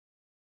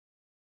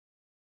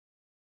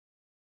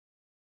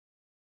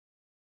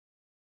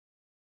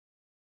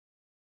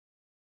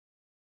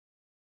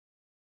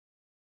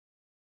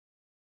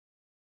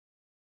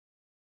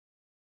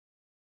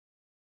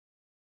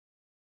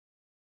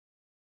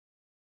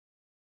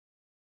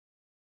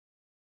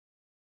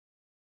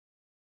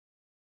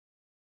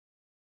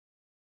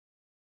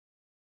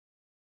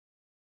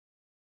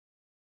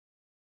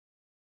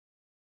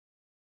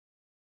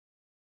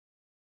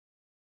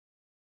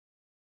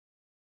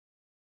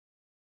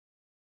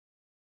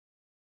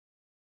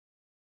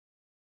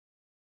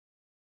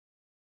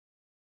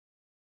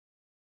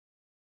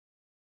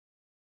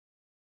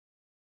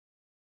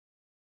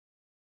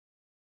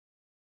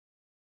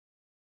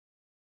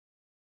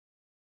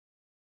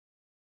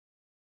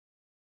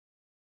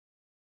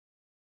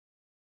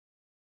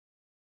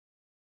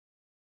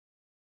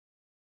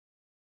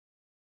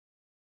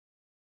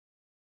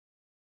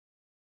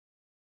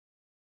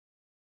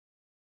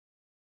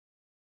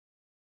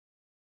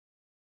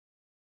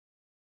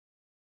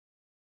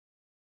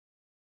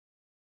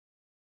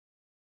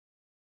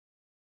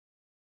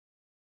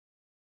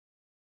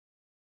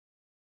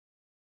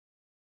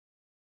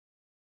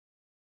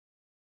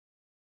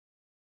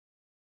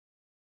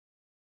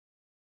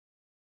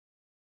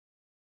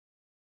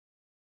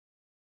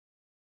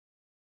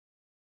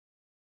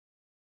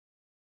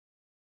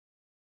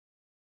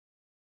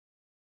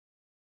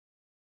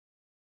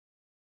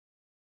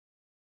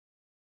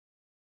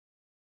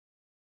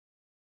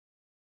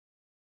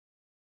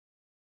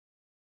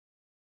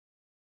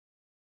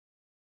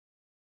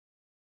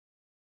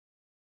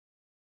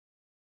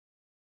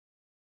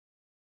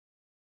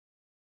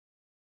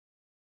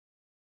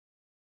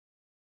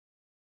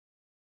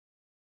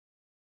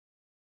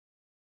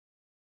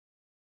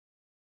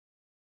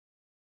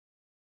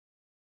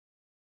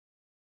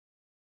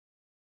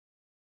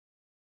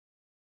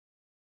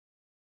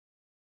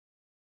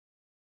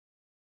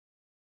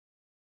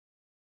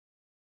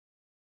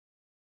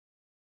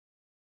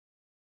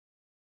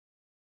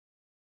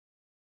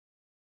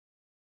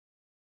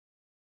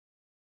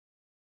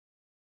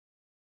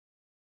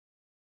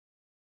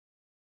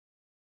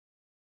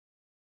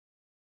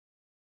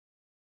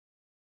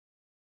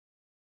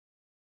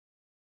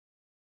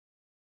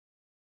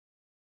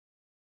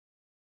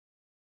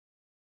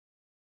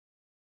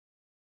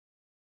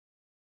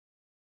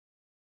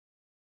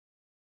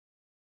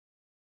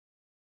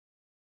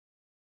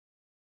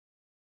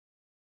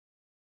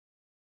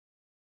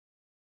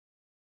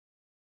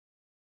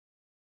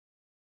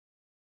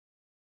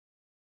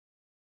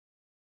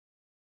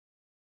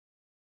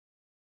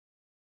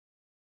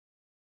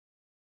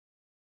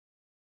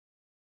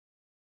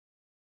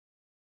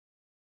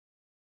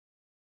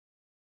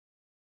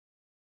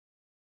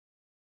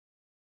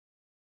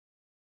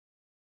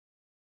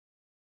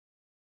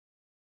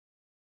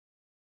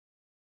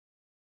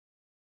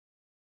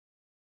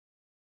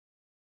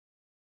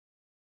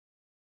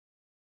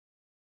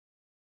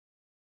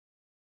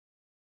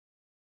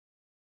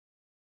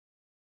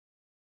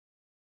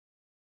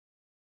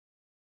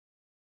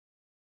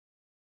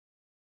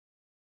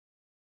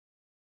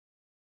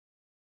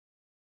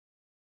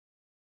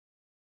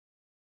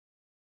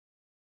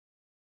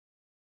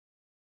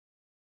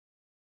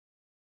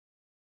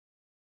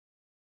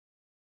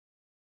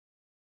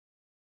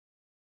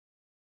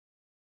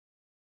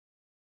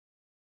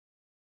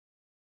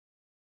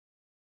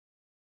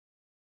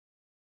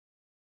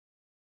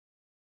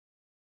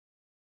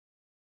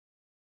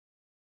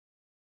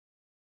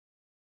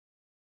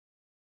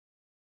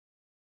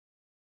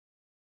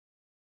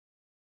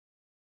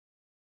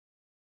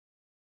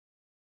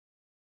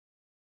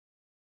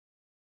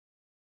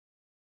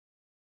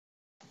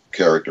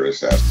character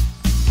assassin.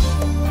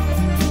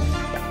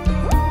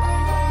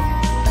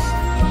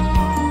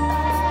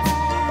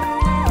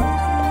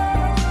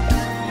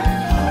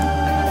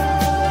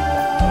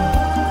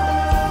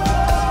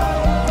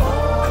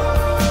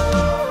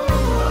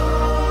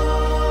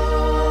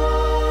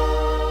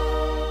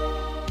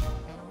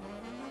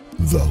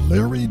 The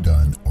Larry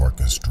Dunn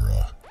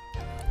Orchestra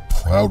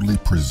proudly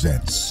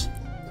presents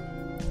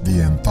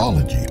the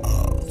anthology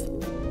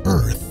of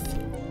Earth,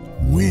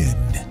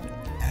 Wind,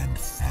 and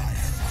Fire.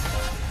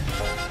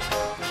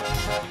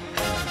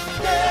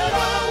 Get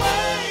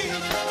away!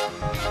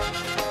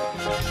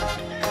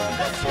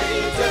 Let's be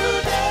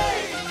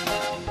today!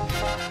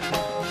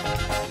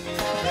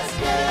 Let's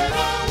get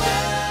away!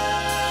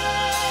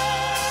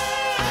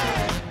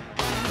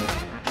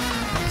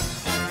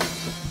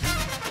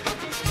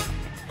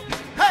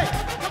 Hey,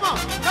 come on,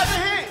 clap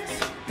your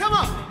hands! Come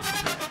on!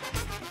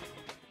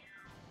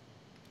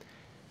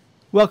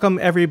 Welcome,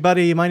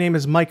 everybody. My name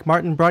is Mike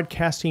Martin,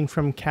 broadcasting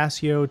from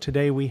Casio.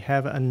 Today we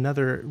have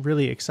another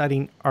really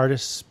exciting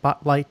artist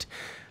spotlight.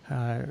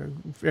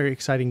 Very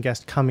exciting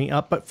guest coming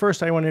up. But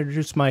first, I want to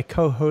introduce my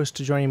co-host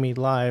joining me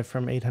live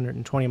from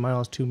 820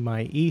 miles to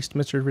my east,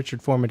 Mr. Richard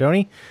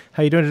Formidoni.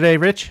 How you doing today,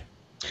 Rich?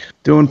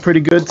 Doing pretty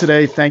good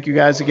today. Thank you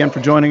guys again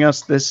for joining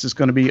us. This is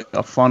going to be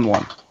a fun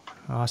one.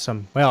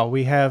 Awesome. Well,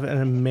 we have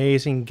an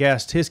amazing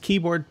guest. His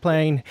keyboard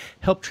playing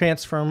helped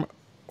transform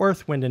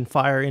Earth, Wind, and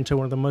Fire into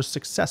one of the most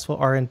successful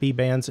R&B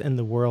bands in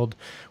the world,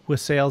 with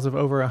sales of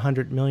over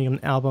 100 million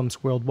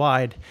albums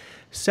worldwide,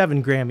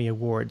 7 Grammy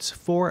Awards,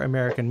 4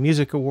 American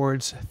Music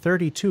Awards,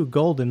 32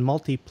 gold and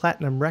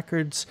multi-platinum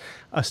records,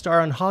 a star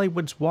on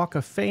Hollywood's Walk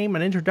of Fame,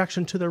 an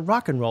introduction to the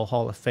Rock and Roll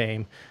Hall of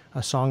Fame, a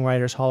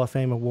Songwriters Hall of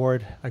Fame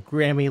Award, a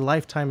Grammy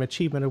Lifetime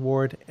Achievement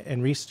Award,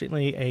 and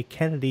recently a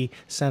Kennedy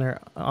Center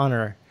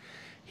honor.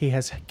 He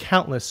has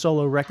countless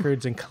solo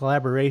records and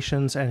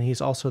collaborations, and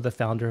he's also the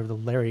founder of the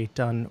Larry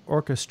Dunn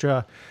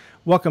Orchestra.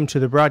 Welcome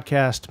to the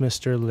broadcast,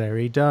 Mr.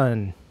 Larry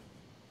Dunn.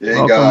 Hey,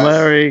 Welcome, guys.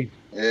 Larry.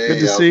 Hey, Good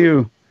to see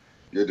you.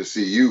 Good to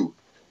see you.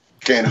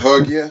 Can't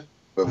hug you,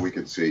 but we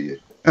can see you.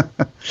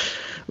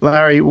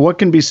 Larry, what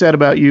can be said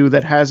about you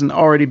that hasn't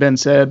already been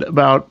said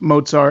about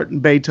Mozart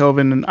and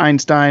Beethoven and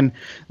Einstein,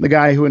 the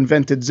guy who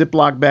invented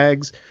Ziploc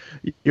bags?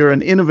 You're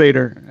an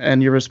innovator,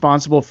 and you're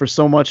responsible for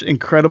so much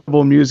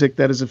incredible music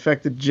that has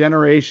affected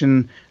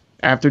generation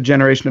after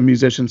generation of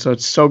musicians. So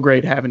it's so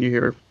great having you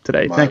here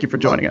today. Thank you for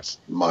joining us.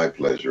 My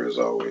pleasure, as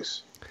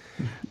always.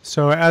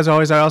 So, as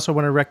always, I also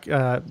want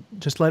to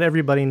just let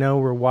everybody know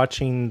we're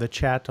watching the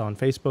chat on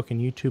Facebook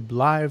and YouTube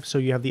live, so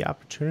you have the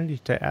opportunity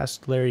to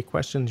ask Larry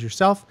questions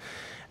yourself.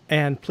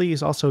 And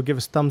please also give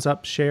us thumbs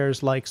up,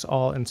 shares, likes,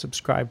 all, and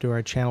subscribe to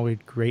our channel.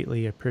 We'd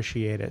greatly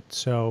appreciate it.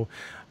 So,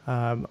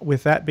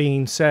 with that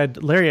being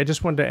said, Larry, I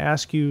just wanted to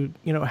ask you,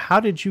 how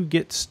did you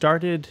get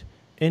started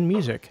in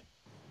music?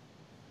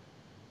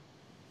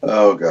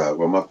 Oh, God.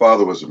 Well, my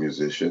father was a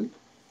musician.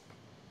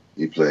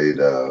 He played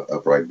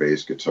upright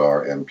bass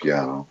guitar and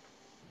piano.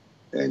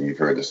 And you've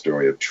heard the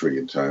story of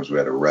Trillion Times. We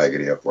had a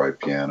raggedy upright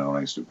piano, and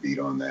I used to beat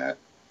on that.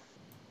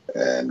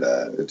 And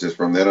it just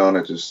from then on,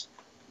 it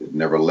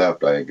never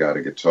left. I got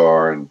a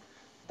guitar in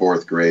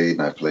 4th grade,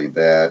 and I played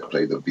that,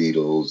 played the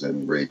Beatles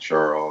and Ray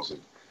Charles.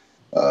 And,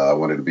 I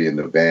wanted to be in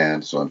the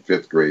band, so in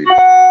 5th grade,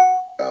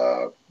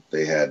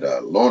 they had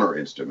loaner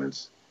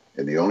instruments,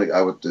 and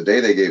the day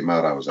they gave them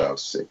out, I was out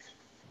sick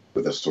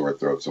with a sore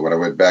throat. So when I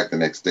went back the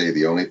next day,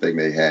 the only thing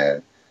they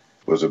had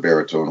was a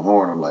baritone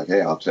horn. I'm like,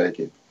 hey, I'll take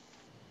it,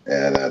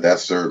 and that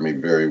served me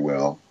very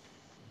well.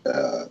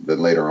 Then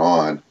later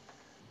on,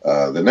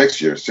 the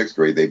next year, 6th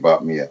grade, they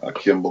bought me a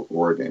Kimball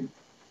organ.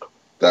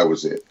 That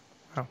was it.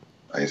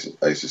 I used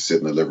to sit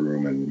in the living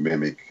room and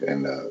mimic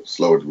and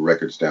slow the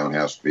records down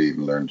half speed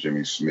and learn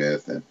Jimmy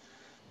Smith, and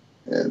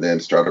then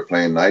started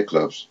playing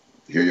nightclubs.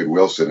 Hilliard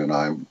Wilson and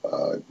I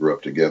grew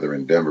up together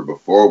in Denver.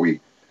 Before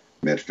we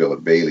met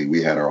Philip Bailey,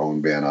 we had our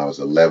own band. I was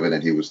 11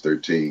 and he was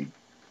 13,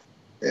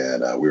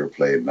 and we were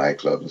playing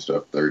nightclubs and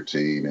stuff,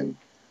 13 and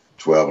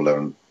 12,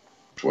 11,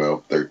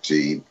 12,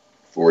 13,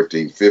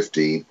 14,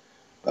 15.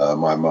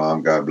 My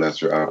mom, God bless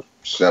her,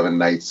 7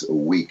 nights a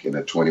week in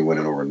a 21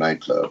 and over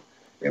nightclub.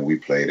 And we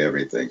played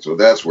everything. So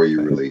that's where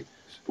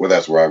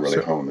that's where I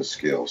really honed the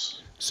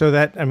skills. So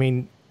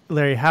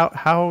Larry,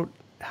 how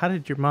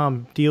did your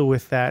mom deal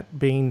with that,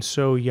 being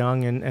so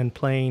young and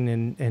playing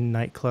in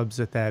nightclubs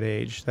at that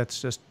age?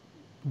 That's just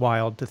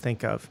wild to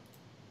think of.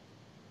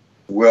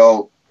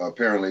 Well,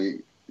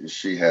 apparently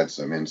she had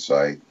some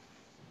insight.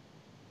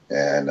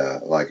 And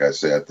like I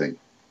said, I think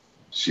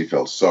she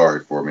felt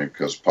sorry for me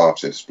because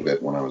Pops had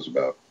split when I was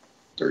about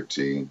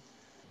 13.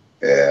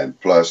 And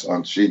plus,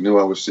 she knew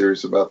I was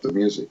serious about the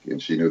music, and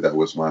she knew that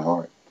was my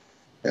heart.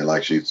 And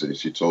like she said,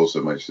 she told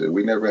somebody, she said,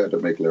 we never had to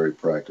make Larry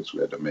practice.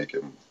 We had to make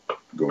him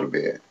go to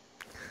bed.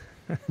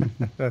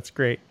 That's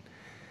great.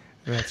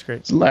 That's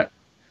great.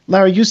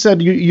 Larry, you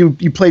said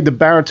you played the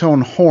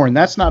baritone horn.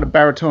 That's not a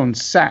baritone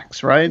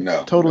sax, right?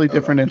 No. Totally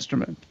different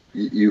instrument.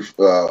 AKA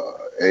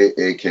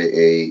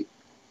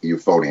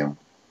euphonium.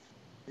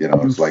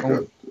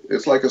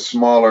 It's like a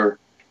smaller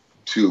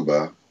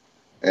tuba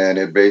and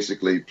it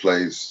basically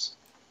plays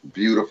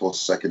beautiful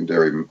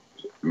secondary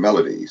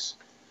melodies.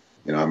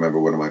 You know, I remember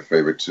one of my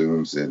favorite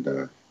tunes in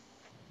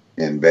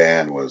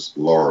band was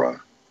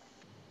Laura.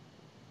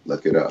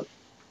 Look it up.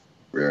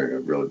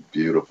 Very, really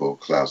beautiful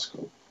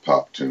classical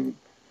pop tune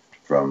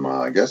from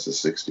I guess the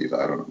 60s.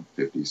 I don't know,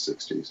 50s,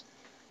 60s.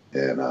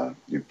 And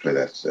you play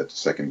that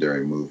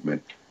secondary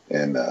movement,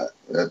 and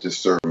that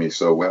just served me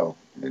so well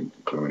in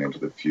going into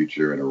the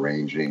future and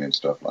arranging and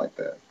stuff like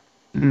that.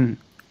 Mm.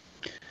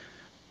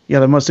 Yeah,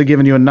 that must have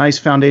given you a nice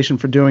foundation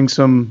for doing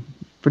some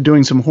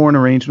horn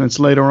arrangements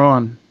later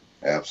on.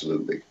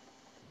 Absolutely,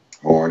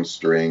 horn,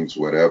 strings,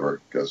 whatever,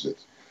 because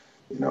it's,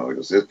 you know,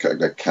 it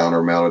got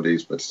counter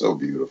melodies, but so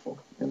beautiful,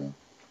 you know.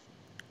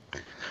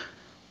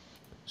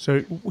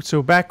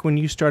 So back when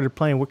you started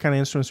playing, what kind of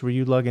instruments were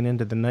you lugging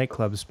into the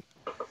nightclubs?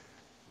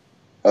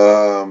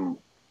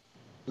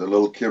 The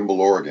little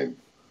Kimball organ,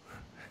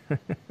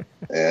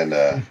 and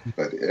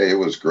but it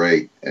was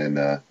great. And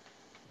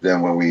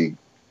then when we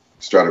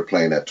started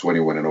playing at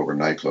 21 and over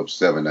nightclubs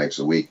 7 nights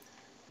a week,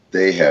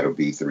 they had a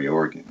B3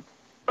 organ.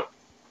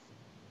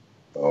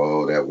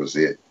 Oh, that was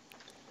it.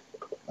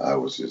 I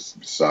was just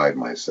beside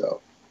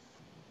myself.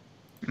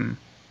 Mm.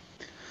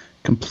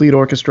 Complete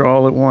orchestra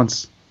all at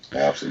once.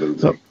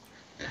 Absolutely.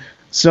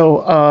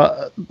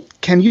 So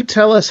can you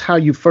tell us how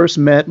you first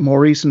met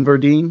Maurice and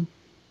Verdine?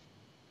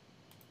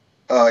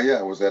 Yeah,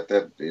 I was at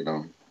that, you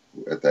know,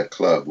 at that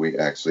club. We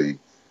actually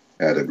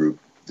had a group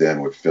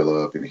then with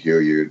Philip and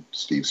Hilliard,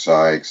 Steve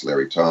Sykes,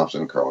 Larry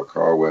Thompson, Carl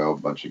Carwell, a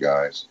bunch of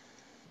guys.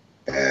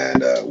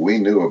 And we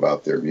knew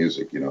about their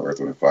music. You know,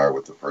 Earth, Wind & Fire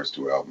with the first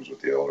 2 albums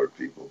with the older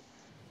people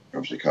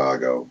from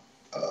Chicago.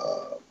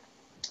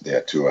 They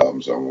had 2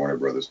 albums on Warner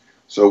Brothers.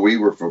 So we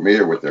were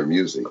familiar with their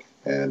music.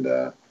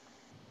 And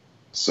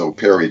so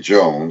Perry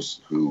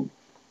Jones, who,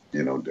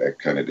 you know, that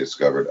kind of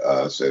discovered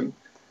us,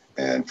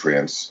 and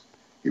Prince,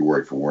 he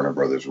worked for Warner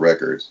Brothers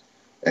Records,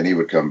 and he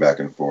would come back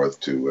and forth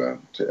to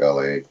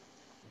L.A.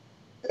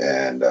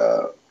 And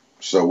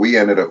so we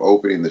ended up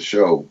opening the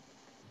show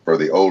for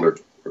the older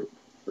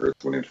Earth,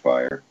 Wind &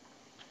 Fire,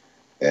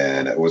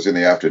 and it was in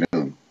the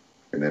afternoon.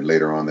 And then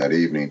later on that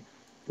evening,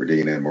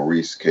 Verdine and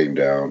Maurice came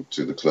down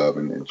to the club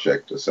and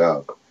checked us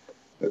out.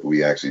 But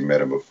we actually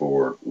met him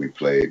before we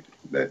played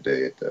that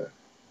day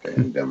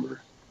in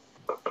Denver.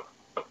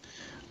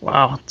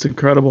 Wow, it's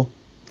incredible.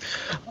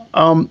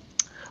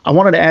 I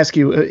wanted to ask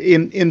you,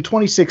 in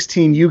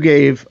 2016, you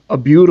gave a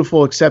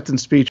beautiful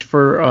acceptance speech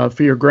for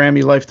your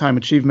Grammy Lifetime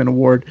Achievement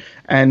Award,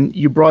 and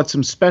you brought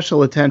some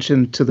special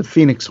attention to the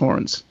Phoenix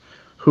Horns,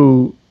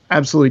 who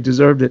absolutely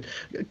deserved it.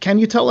 Can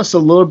you tell us a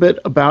little bit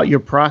about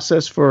your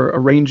process for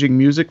arranging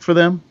music for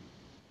them?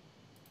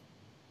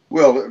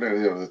 Well,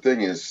 the thing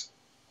is,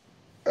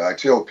 I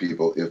tell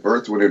people, if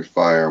Earth, Wind &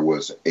 Fire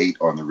was 8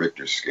 on the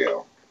Richter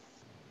scale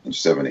in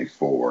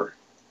 74,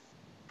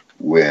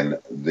 when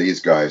these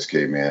guys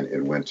came in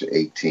and went to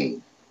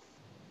 18.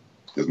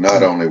 Because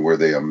not only were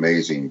they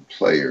amazing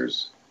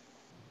players,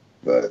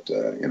 but,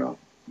 you know,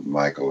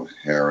 Michael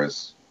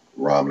Harris,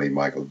 Romney,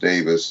 Michael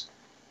Davis,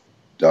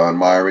 Don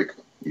Myrick,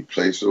 he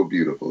plays so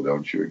beautiful,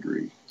 don't you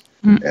agree?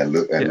 And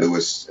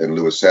Louis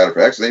Satterfield.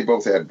 Actually, they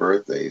both had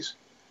birthdays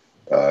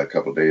a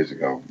couple of days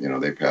ago. You know,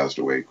 they passed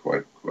away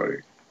quite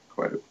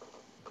a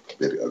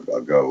bit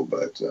ago,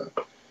 but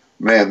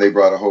man, they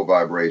brought a whole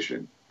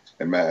vibration.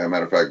 And as a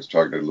matter of fact, I was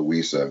talking to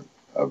Louisa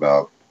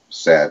about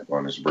Sat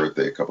on his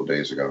birthday a couple of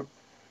days ago.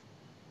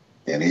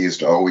 And he used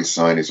to always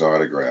sign his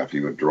autograph. He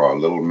would draw a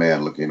little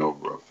man looking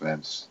over a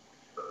fence,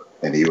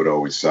 and he would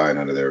always sign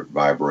under their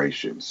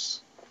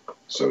vibrations.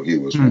 So he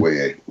was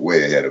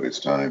way ahead of his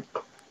time.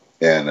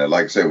 And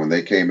like I said, when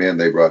they came in,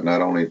 they brought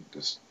not only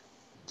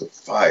the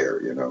fire,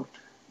 you know,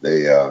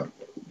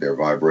 their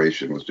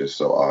vibration was just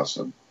so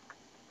awesome.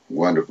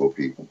 Wonderful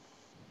people.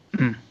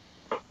 Mm.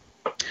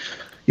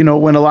 You know,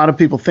 when a lot of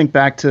people think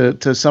back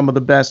to some of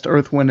the best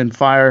Earth, Wind &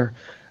 Fire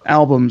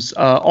albums,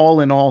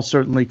 All in All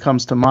certainly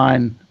comes to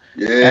mind.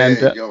 Yeah,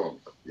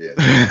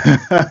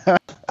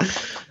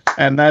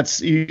 and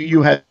that's,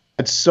 you had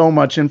so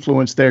much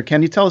influence there.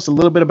 Can you tell us a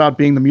little bit about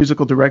being the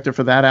musical director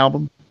for that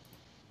album?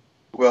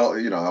 Well,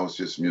 you know, I was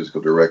just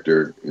musical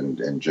director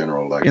in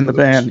general, like in the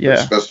band,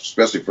 yeah,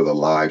 especially for the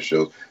live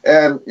shows,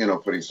 and you know,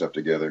 putting stuff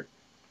together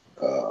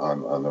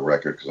on the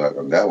record. Because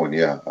on that one,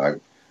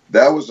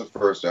 that was the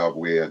first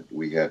album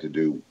we had to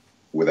do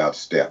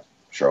without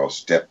Charles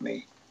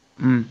Stepney,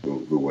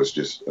 who was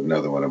just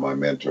another one of my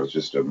mentors,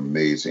 just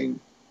amazing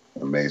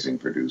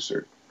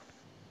producer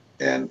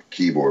and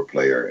keyboard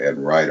player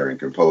and writer and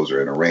composer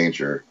and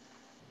arranger.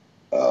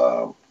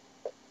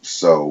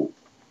 So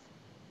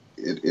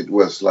it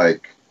was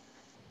like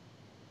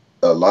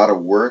a lot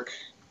of work,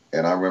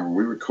 and I remember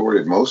we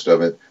recorded most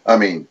of it. I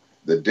mean,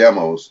 the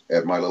demos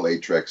at my little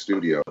 8-track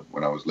studio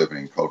when I was living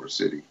in Culver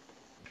City.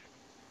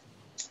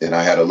 And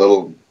I had a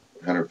little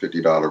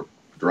 $150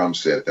 drum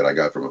set that I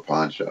got from a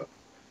pawn shop.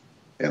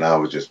 And I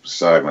was just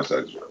beside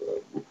myself.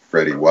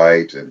 Freddie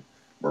White and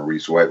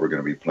Maurice White were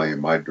going to be playing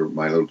my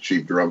little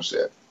cheap drum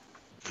set.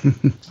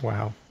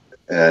 Wow.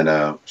 And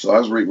so I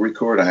was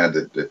recording. I had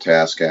the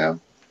Tascam,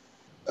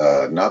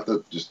 Not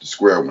just the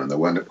square one, the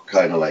one that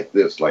kind of like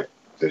this, like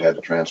that had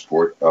to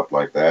transport up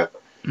like that.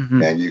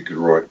 Hmm. And you could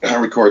record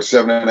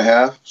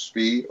 7.5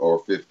 speed or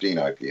 15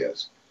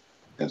 IPS.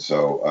 And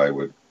so a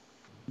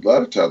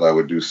lot of times I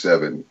would do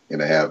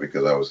 7.5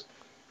 because I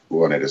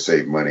wanted to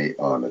save money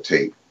on the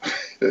tape.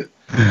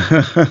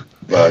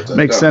 But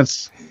Makes no,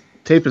 sense.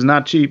 Tape is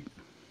not cheap.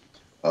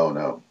 oh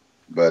no.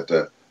 But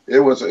it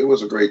was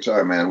a great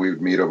time, man. We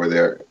would meet over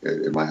there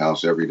at my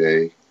house every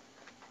day.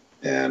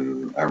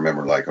 And I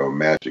remember like on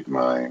Magic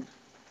Mind,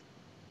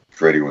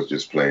 Freddie was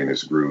just playing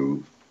this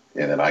groove,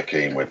 and then I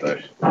came with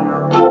a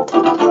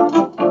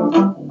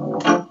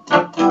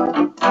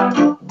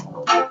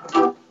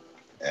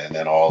and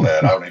then all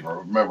that. I don't even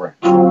remember.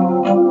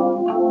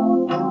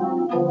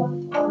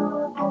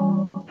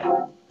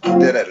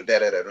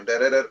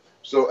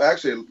 So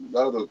actually, a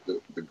lot of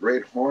the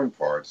great horn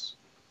parts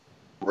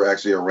were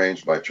actually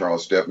arranged by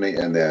Charles Stepney,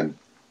 and then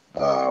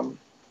um,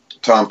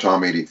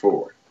 Tom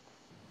 84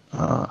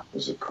 Uh,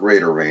 was a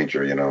great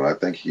arranger. I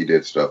think he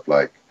did stuff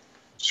like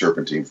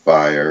Serpentine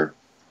Fire,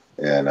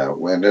 and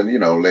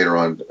then later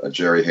on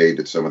Jerry Hay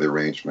did some of the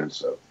arrangements.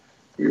 So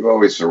we've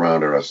always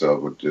surrounded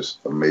ourselves with just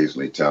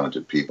amazingly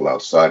talented people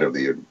outside of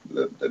the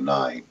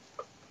nine.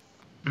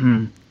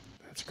 mm,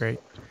 That's great.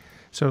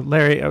 So,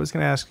 Larry, I was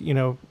going to ask,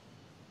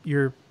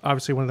 you're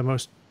obviously one of the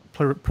most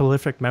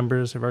prolific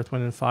members of Earth,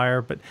 Wind, and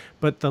Fire,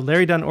 but the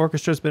Larry Dunn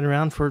Orchestra has been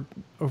around for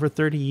over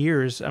 30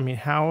 years. I mean,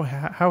 how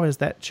has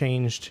that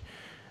changed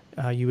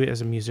you as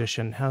a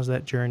musician? How's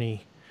that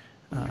journey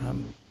That's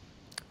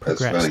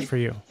progressed funny. for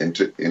you?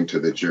 Into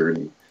the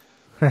journey.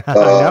 I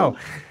know.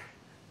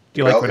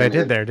 You like Well, what I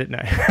did there, didn't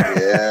I?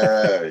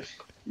 yeah,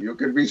 you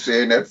could be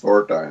saying that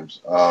 4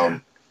 times.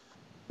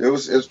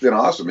 It's been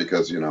awesome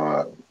because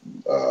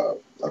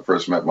I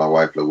first met my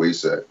wife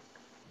Louisa.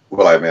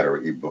 Well, I met her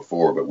even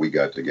before, but we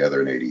got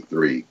together in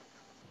 '83,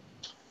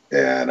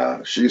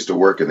 and she used to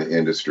work in the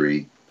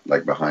industry,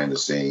 like behind the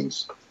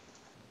scenes,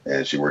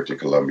 and she worked at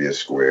Columbia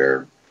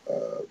Square,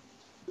 uh,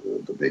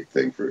 the big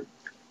thing for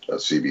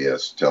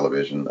CBS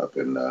television up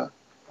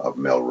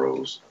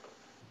Melrose.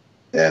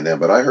 And then,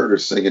 but I heard her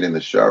singing in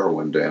the shower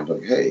one day. I was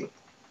like, hey.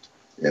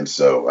 And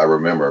so I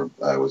remember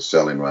I was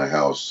selling my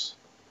house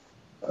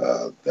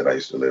that I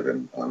used to live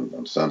in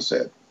on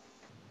Sunset.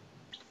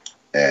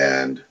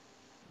 And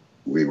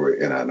we were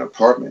in an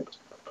apartment.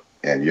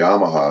 And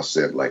Yamaha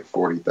sent like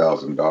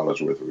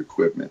 $40,000 worth of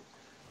equipment.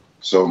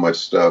 So much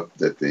stuff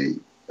that the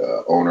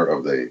owner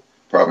of the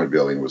apartment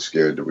building was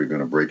scared that we were going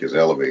to break his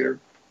elevator.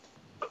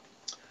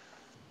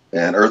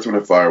 And Earth, Wind,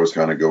 and Fire was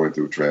kind of going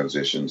through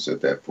transitions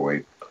at that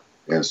point.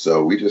 And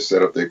so we just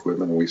set up the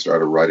equipment and we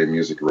started writing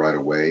music right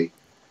away.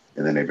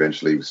 And then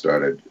eventually it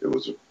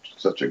was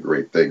such a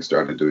great thing,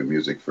 started doing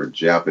music for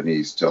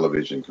Japanese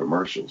television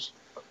commercials.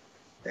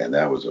 And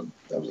that was a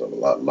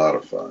lot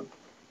of fun.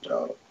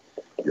 Uh,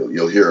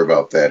 you'll hear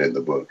about that in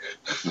the book.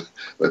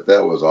 But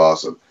that was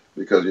awesome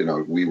because,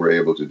 we were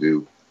able to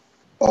do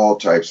all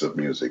types of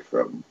music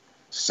from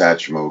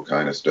Satchmo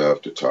kind of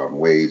stuff to Tom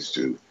Waits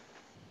to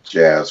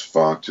jazz,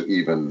 funk, to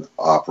even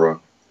opera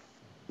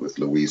with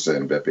Luisa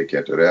and Beppe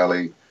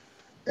Cantarelli.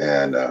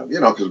 And,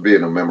 because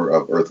being a member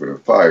of Earth, Wind,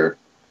 and Fire,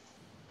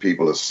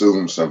 people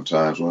assume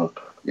sometimes, well,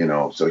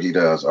 so he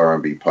does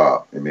R&B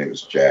pop, and it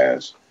was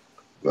jazz.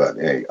 But,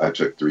 hey, I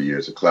took 3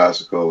 years of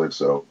classical, and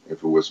so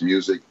if it was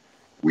music,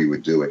 we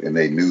would do it, and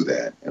they knew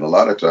that. And a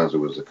lot of times it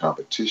was a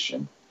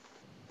competition,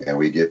 and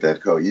we get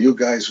that call, you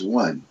guys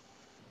won.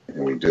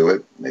 And we do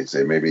it, and they'd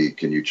say, maybe,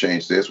 can you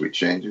change this? We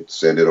change it,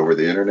 send it over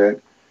the internet.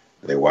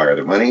 They wire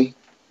the money,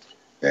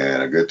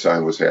 and a good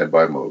time was had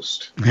by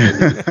most.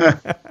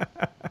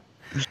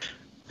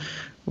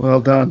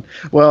 well done.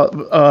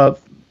 Well,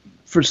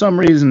 for some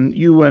reason,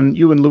 you and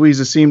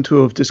Louisa seem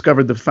to have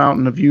discovered the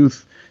fountain of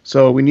youth.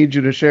 So we need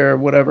you to share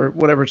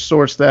whatever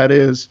source that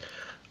is.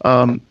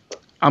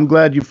 I'm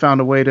glad you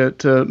found a way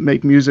to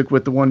make music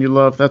with the one you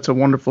love. That's a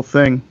wonderful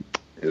thing.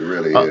 It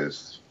really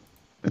is.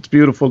 It's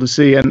beautiful to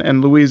see.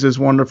 And Louisa is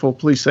wonderful.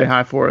 Please say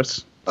hi for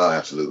us.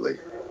 Absolutely.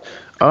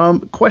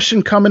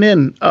 Question coming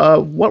in.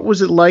 What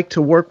was it like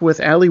to work with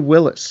Allie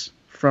Willis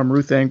from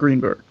Ruth Ann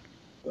Greenberg?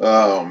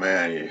 Oh,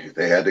 man,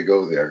 they had to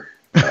go there.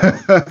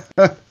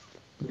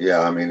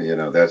 Yeah, I mean,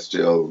 that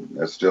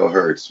still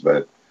hurts,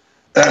 but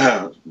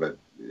but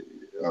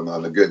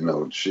on a good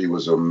note, she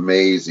was an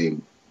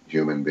amazing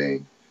human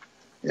being,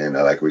 and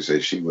like we say,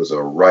 she was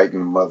a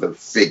writing mother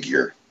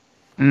figure.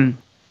 Mm.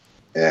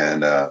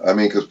 And I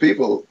mean, because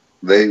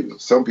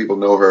some people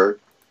know her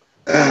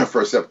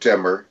for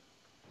September.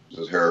 This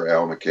is her,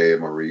 Al McKay,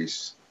 and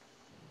Maurice,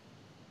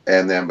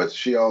 but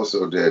she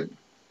also did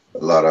a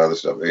lot of other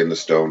stuff in the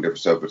Stone, different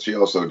stuff. But she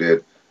also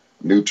did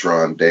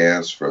Neutron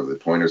Dance for the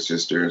Pointer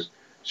Sisters.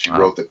 She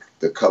wrote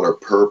the color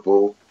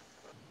Purple.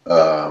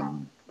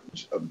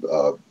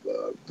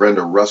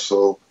 Brenda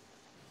Russell,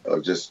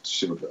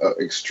 she was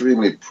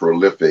extremely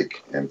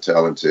prolific and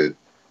talented,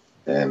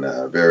 and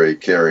a very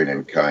caring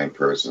and kind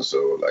person.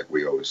 So, like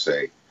we always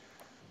say,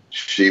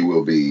 she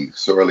will be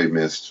sorely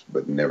missed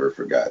but never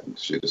forgotten.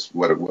 She just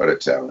what a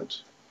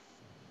talent.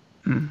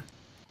 Mm.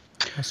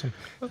 Awesome.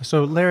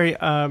 So, Larry,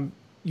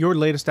 your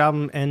latest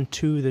album,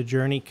 Into the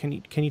Journey,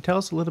 can you tell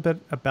us a little bit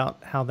about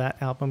how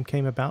that album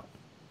came about?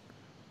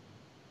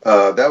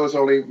 That was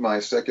only my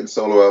second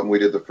solo album. We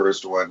did the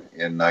first one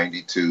in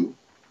 '92.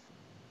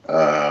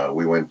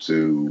 We went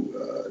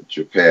to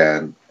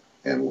Japan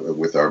and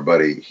with our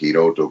buddy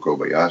Hiroto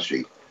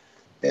Kobayashi,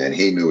 and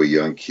he knew a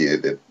young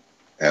kid that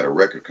had a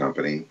record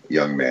company,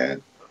 young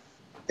man.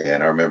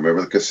 And I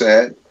remember the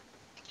cassette.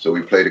 So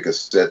we played a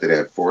cassette that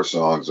had 4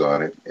 songs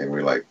on it, and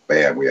we're like,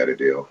 bam, we had a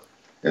deal.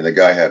 And the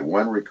guy had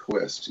one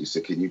request. He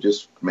said, can you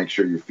just make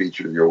sure you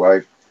feature your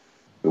wife,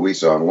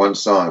 Louisa, on one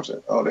song? I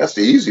said, oh, that's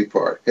the easy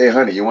part. Hey,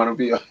 honey, you want to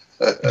be on?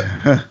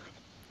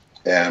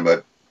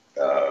 But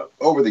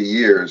over the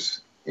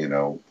years,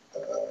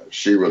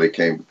 she really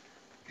came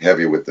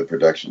heavy with the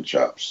production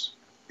chops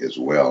as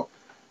well.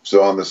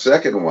 So on the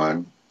second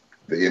one,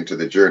 the Into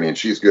the Journey, and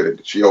she's good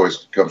at, she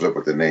always comes up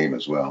with the name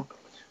as well.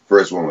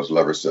 First one was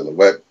Lover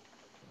Silhouette.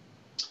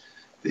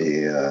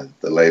 The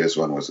latest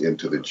one was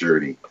Into the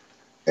Journey,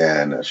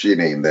 and she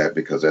named that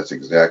because that's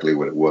exactly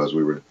what it was.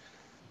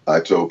 I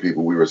told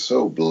people we were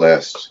so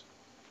blessed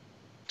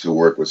to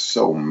work with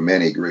so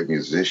many great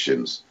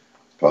musicians.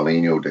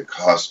 Paulinho da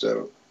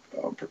Costa,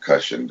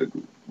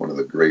 percussion, one of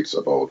the greats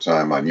of all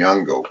time.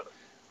 Anyango,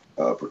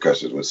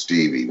 percussion with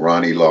Stevie,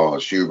 Ronnie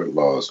Laws, Hubert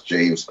Laws,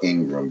 James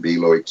Ingram, B.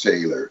 Lloyd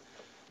Taylor,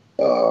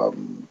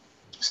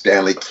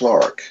 Stanley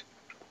Clark,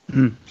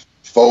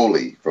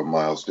 Foley from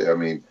Miles Davis. I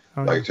mean,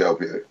 I tell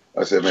people,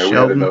 I said, man,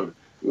 Sheldon.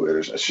 We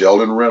had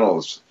Sheldon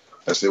Reynolds.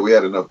 I said, we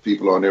had enough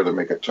people on there to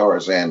make a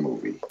Tarzan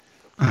movie.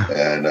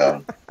 And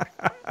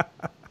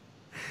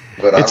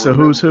but it's a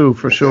who's who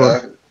for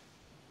sure.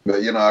 But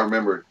I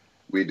remember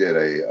we did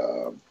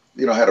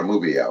had a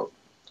movie out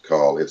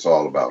called "It's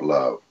All About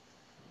Love,"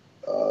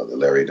 the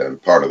Larry Dunn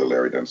part of the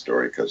Larry Dunn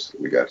story, because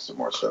we got some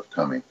more stuff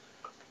coming.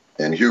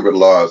 And Hubert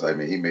Laws, I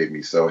mean, he made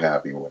me so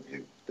happy when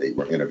they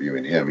were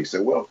interviewing him. He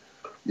said, well,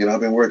 I've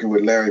been working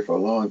with Larry for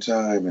a long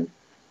time, and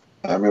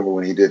I remember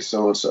when he did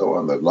so-and-so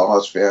on the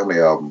Laws Family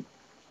album.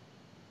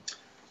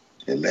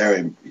 And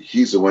Larry,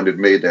 he's the one that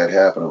made that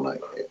happen. I'm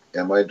like,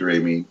 am I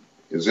dreaming?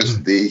 Is this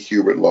the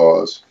Hubert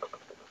Laws?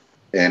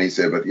 And he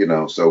said, but,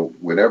 so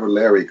whenever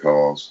Larry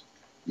calls,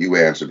 you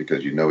answer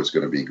because you know it's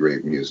going to be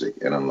great music.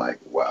 And I'm like,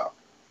 wow.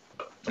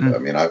 I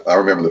mean, I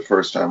remember the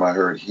first time I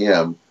heard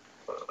him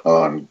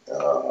on,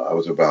 I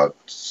was about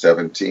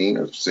 17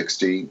 or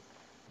 16,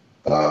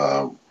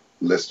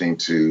 listening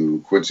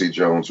to Quincy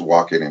Jones'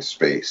 Walking in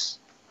Space.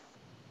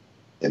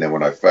 And then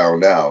when I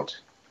found out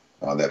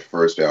on that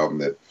first album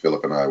that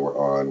Philip and I were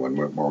on, when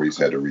Maurice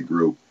had to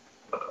regroup,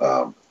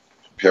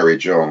 Perry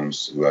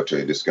Jones, who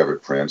actually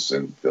discovered Prince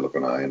and Philip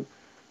and I, and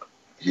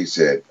he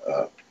said,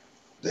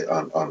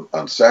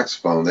 on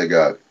saxophone, they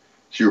got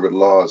Hubert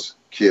Law's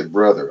kid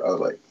brother. I was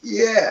like,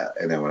 yeah.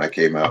 And then when I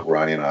came out,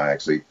 Ronnie and I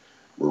actually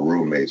were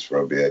roommates for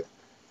a bit.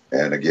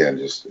 And again,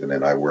 and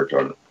then I worked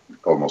on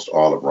almost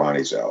all of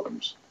Ronnie's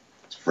albums,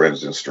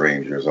 Friends and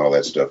Strangers, all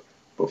that stuff,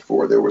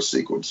 before there were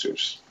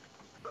sequencers.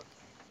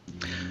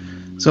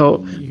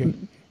 So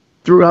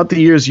throughout the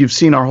years, you've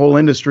seen our whole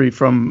industry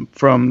from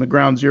the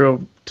ground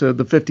zero to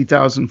the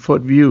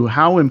 50,000-foot view.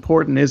 How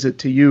important is it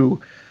to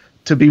you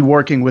to be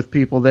working with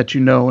people that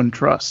you know and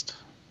trust?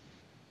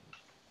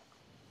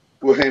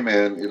 Well, hey,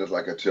 man,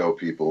 like I tell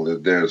people,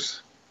 that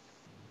there's,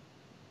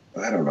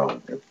 I don't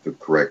know if the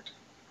correct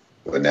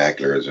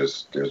vernacular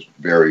is there's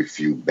very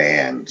few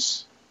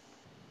bands.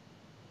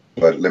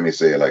 But let me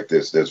say it like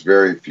this. There's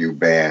very few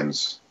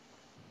bands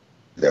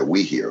that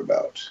we hear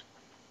about.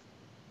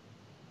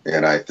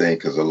 And I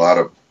think because a lot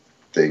of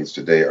things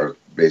today are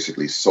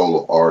basically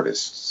solo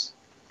artists.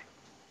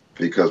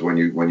 Because when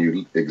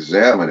you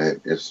examine it,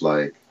 it's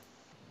like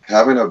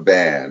having a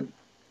band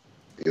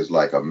is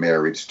like a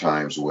marriage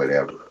times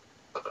whatever.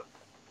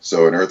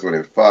 So in Earth, Wind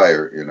and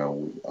Fire,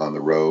 on the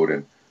road,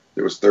 and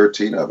there was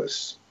 13 of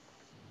us.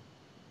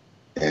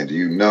 And do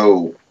you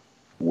know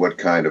what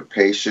kind of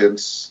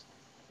patience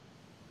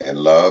and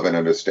love and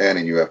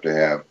understanding you have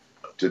to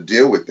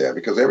deal with that?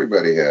 Because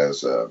everybody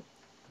has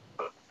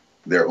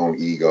their own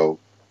ego.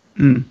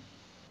 And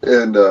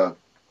I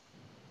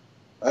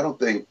don't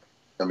think,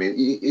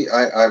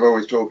 I've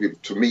always told people,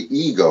 to me,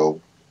 ego,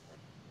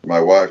 my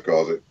wife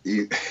calls it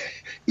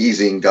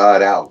easing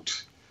God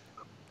out.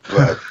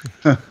 But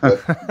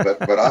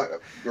I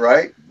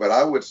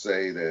would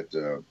say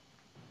that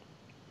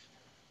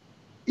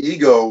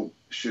ego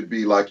should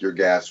be like your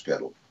gas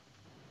pedal.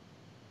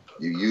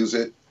 You use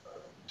it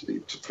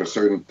for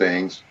certain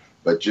things,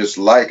 but just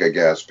like a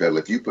gas pedal,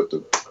 if you put the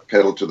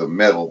pedal to the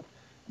metal,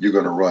 you're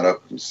going to run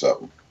up in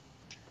something,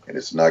 and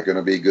it's not going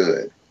to be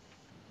good.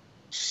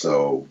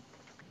 So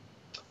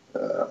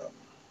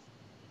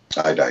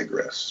I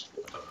digress.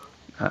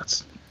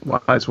 That's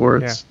wise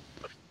words. Yeah.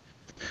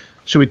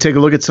 Should we take a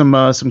look at some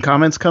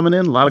comments coming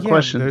in? A lot of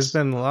questions. There's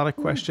been a lot of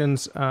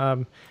questions.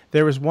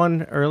 There was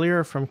one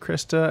earlier from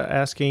Krista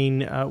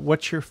asking,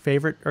 what's your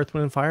favorite Earth,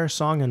 Wind & Fire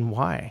song and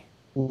why?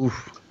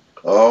 Oof.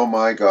 Oh,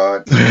 my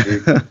God.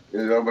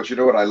 But you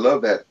know what? I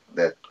love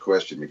that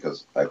question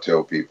because I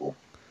tell people,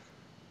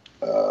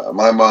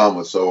 My mom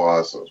was so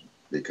awesome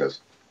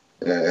because,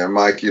 and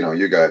Mike,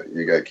 you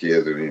got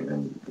kids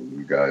and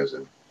you guys,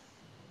 and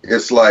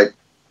it's like,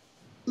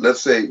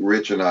 let's say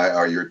Rich and I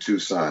are your two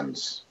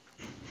sons,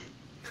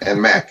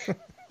 and Mac,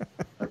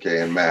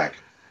 okay, and Mac,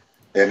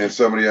 and then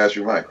somebody asks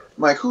you,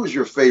 Mike, who's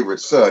your favorite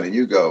son? And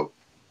you go,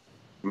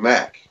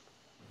 Mac.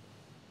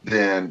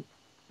 Then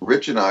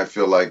Rich and I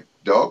feel like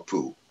dog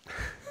poo.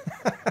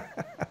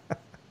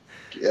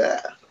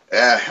 Yeah.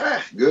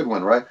 Good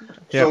one, right?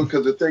 Yeah. So,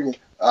 because the thing,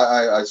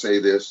 I say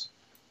this,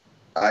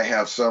 I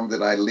have some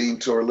that I lean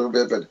toward a little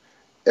bit, but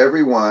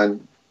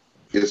everyone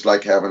is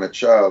like having a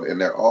child, and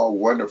they're all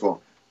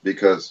wonderful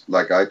because,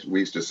 like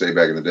we used to say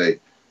back in the day,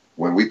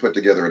 when we put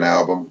together an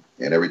album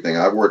and everything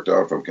I've worked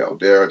on, from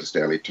Caldera to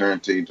Stanley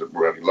Turrentine to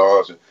Brady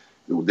Laws,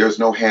 there's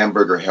no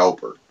hamburger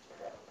helper.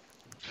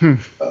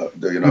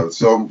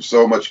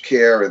 So much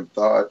care and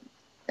thought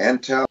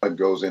and talent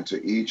goes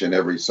into each and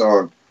every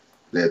song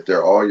that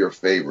they're all your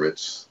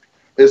favorites.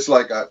 It's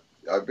like I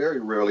very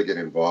rarely get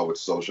involved with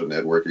social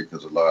networking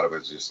because a lot of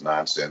it's just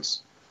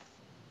nonsense.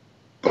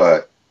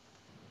 But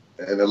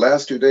in the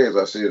last 2 days,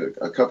 I've seen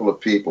a couple of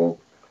people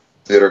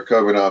that are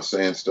coming out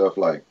saying stuff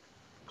like,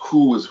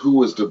 who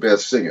was the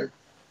best singer?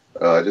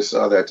 I just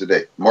saw that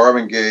today.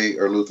 Marvin Gaye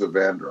or Luther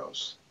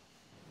Vandross?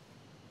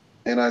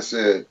 And I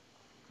said,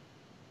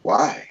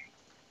 why?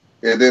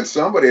 And then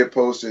somebody had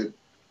posted,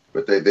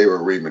 but they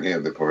were reaming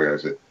him. The poor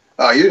guy said,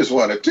 oh, you just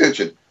want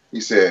attention.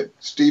 He said,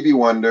 Stevie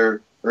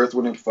Wonder, Earth,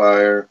 Wind, and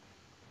Fire,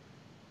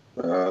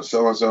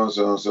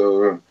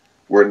 so-and-so,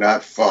 we're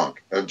not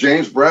funk.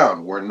 James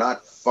Brown, we're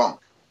not funk.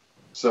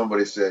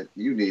 Somebody said,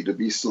 you need to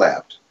be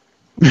slapped.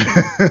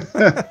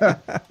 I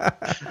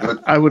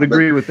would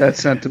agree with that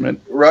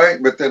sentiment.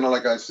 Right? But then,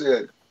 like I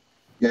said,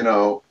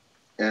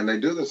 and they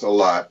do this a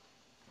lot.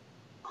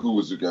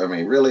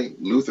 Really?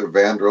 Luther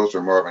Vandross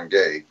or Marvin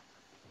Gaye?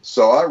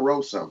 So I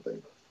wrote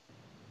something.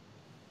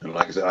 And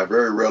like I said, I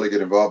very rarely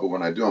get involved, but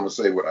when I do, I'm going to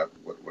say what I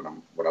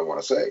want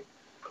to say.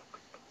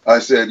 I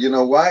said,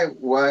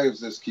 why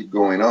does this keep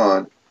going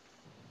on?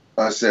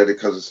 I said,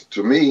 because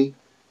to me,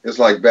 it's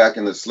like back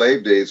in the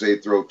slave days, they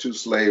throw two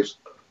slaves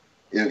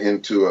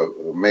into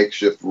a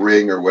makeshift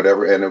ring or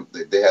whatever, and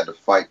they had to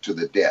fight to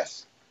the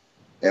death.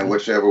 And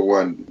whichever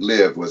one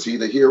lived, was he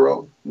the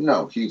hero?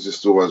 No, he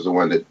just was the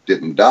one that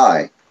didn't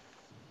die.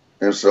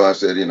 And so I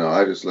said,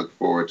 I just look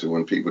forward to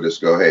when people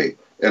just go, hey.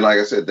 And like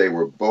I said, they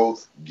were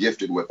both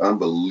gifted with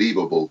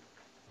unbelievable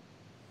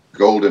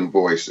golden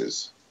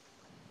voices.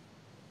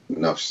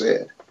 Enough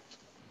said.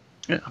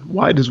 Yeah.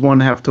 Why does one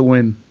have to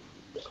win?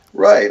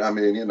 Right.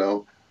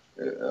 Again,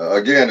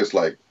 it's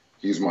like,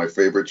 he's my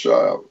favorite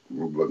child.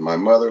 But my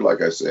mother,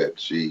 like I said,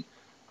 she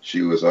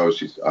was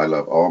always, I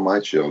love all my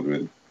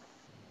children,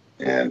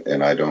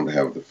 and I don't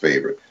have the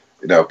favorite.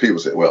 Now, people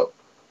say, well,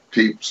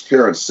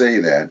 parents say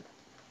that,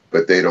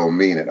 but they don't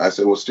mean it. I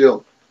said, well,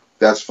 still,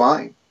 that's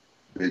fine.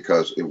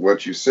 Because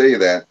once you say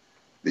that,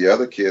 the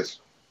other kids,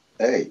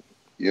 hey,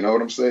 you know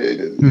what I'm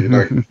saying? They're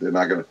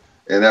not going to,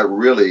 and that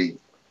really,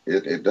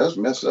 it does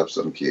mess up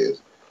some kids.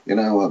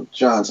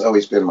 John's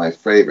always been my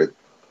favorite.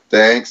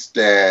 Thanks,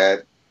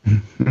 Dad.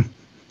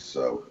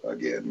 So,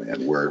 again,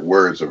 man,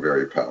 words are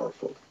very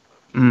powerful.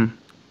 Mm.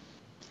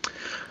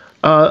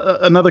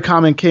 Another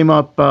comment came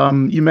up.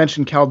 You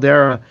mentioned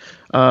Caldera.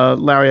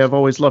 Larry, I've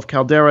always loved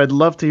Caldera. I'd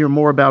love to hear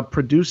more about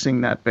producing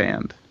that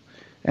band.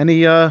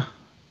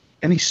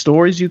 Any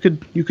stories you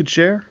could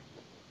share?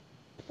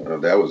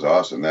 That was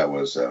awesome. That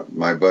was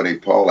my buddy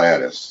Paul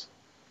Addis,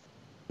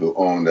 who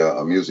owned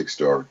a music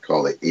store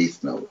called the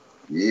Eighth Note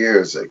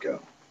years ago.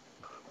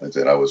 I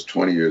said I was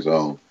 20 years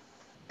old,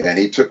 and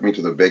he took me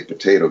to the Baked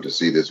Potato to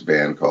see this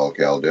band called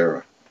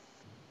Caldera,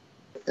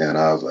 and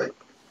I was like,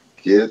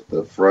 "Get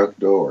the front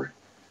door."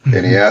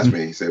 And he asked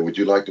me, he said, "Would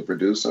you like to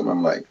produce them?"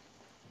 I'm like,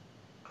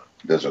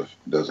 Does a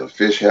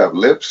fish have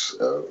lips?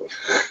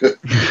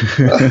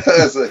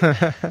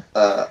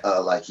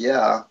 Like,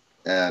 yeah.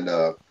 And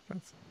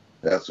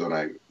that's when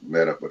I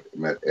met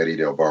Eddie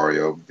Del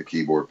Barrio, the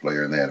keyboard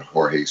player, and they had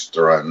Jorge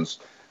Struns,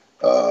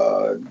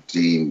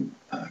 Dean,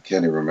 I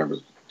can't even remember,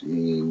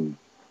 Dean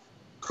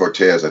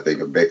Cortez, I think,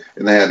 and they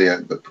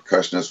had the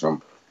percussionists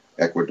from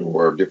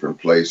Ecuador, different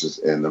places,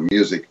 and the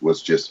music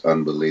was just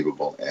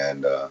unbelievable.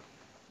 And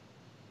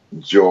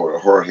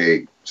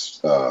Jorge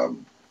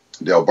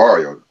Del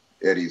Barrio,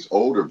 Eddie's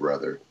older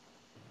brother,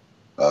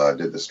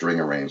 did the string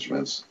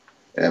arrangements,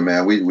 and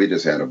man, we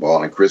just had a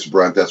ball. And Chris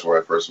Brunt, that's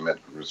where I first met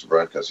Chris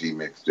Brunt, because he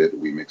mixed it,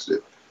 we mixed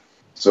it.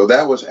 So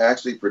that was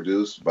actually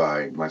produced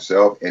by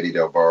myself, Eddie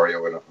Del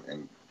Barrio,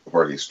 and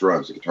Jorge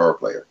Struns, the guitar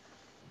player.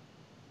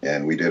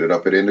 And we did it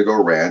up at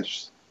Indigo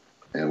Ranch,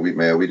 and we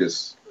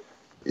just,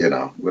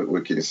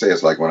 what can you say?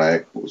 It's like when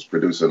I was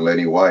producing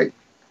Lenny White.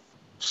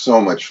 So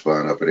much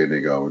fun up at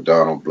Indigo with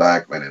Donald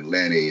Blackman and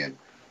Lenny and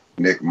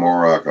Nick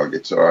Morrock on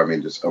guitar. I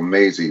mean, just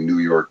amazing New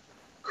York,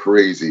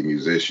 crazy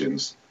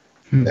musicians.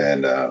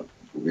 And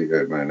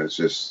it's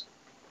just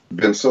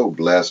been so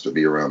blessed to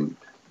be around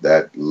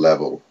that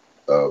level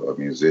of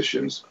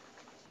musicians.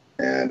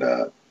 And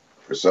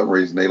for some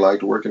reason, they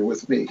liked working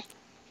with me.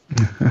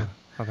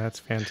 Oh, that's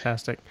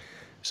fantastic.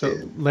 So,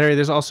 Larry,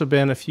 there's also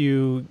been a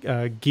few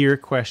gear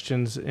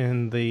questions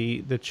in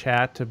the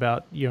chat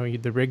about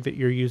the rig that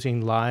you're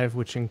using live,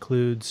 which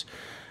includes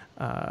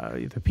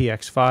the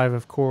PX5,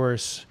 of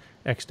course,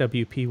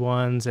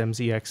 XWP1s,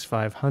 MZX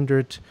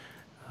 500,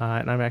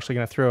 and I'm actually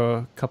going to throw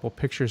a couple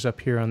pictures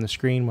up here on the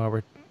screen while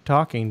we're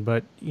talking.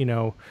 But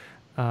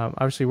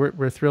obviously,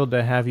 we're thrilled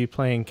to have you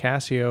playing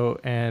Casio,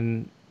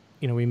 and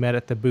we met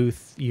at the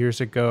booth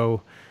years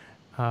ago.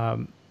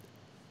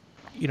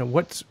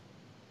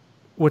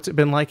 What's it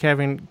been like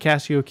having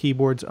Casio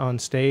keyboards on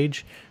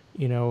stage?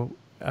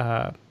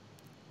 I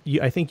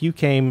think you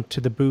came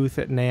to the booth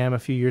at NAMM a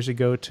few years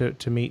ago to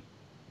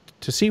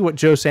see what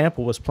Joe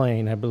Sample was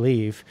playing, I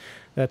believe.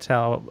 That's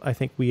how I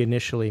think we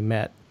initially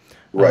met.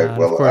 Right.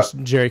 Well, of course,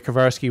 Jerry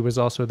Kowarski was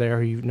also there,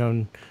 who you've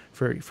known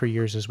for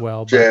years as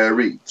well.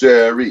 Jerry.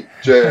 Hi,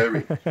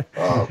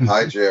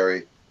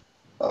 Jerry.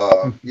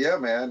 Yeah,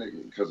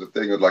 man, because the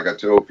thing is, like I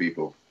told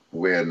people,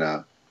 when,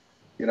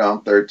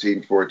 I'm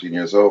 13, 14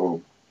 years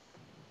old,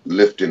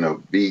 lifting a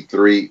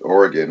B3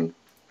 organ,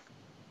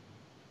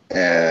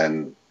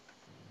 and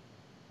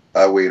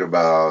I weighed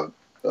about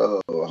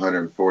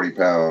 140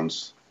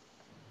 pounds,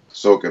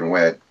 soaking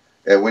wet.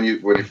 And when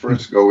you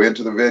first go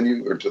into the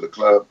venue or to the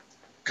club,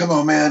 come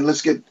on, man,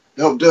 let's get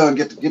help done.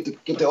 Get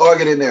the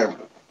organ in there.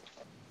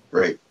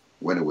 Great.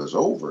 When it was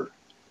over,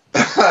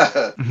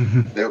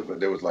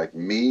 there was like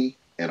me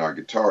and our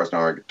guitarist. Now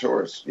our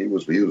guitarist, he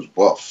was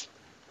buff.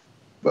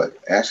 But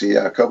actually,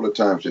 yeah, a couple of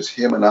times, just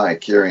him and I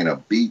carrying a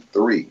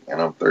B3, and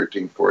I'm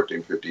 13,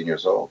 14, 15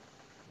 years old.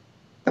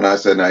 And I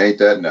said, now, ain't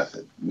that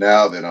nothing?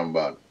 Now that I'm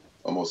about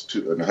almost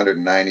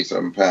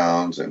 190-something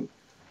pounds and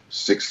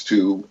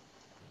 6'2",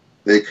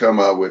 they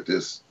come out with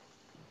this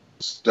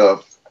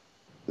stuff,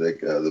 like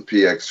the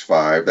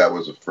PX5. That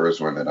was the first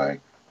one that I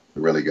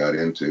really got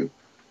into.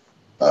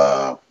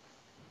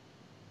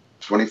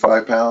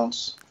 25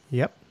 pounds.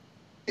 Yep.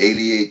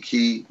 88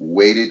 key,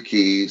 weighted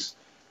keys.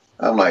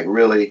 I'm like,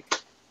 really?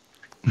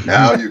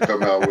 Now you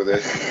come out with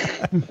it.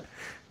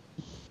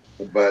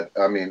 But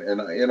I mean,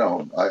 and I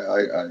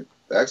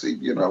actually,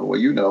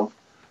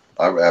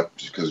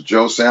 because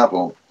Joe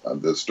Sample,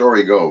 the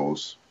story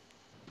goes,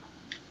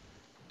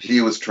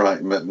 he was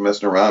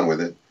messing around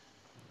with it,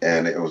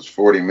 and it was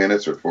 40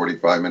 minutes or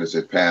 45 minutes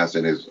had passed,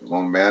 and his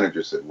own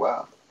manager said,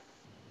 wow,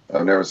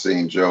 I've never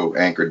seen Joe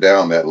anchor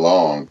down that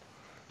long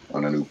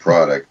on a new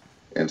product.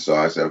 And so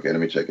I said, okay, let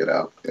me check it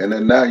out. And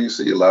then now you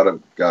see a lot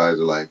of guys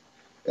are like,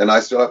 and I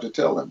still have to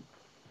tell them,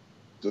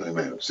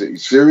 man,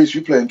 serious?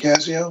 You playing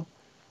Casio?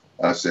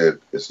 I said,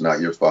 it's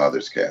not your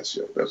father's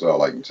Casio. That's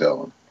all I can tell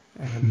them.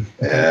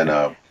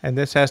 And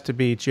this has to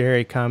be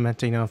Jerry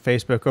commenting on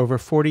Facebook, over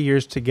 40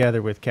 years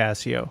together with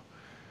Casio.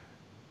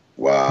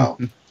 Wow.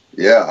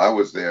 Yeah, I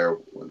was there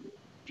with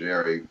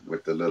Jerry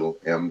with the little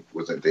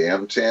was it the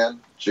M10?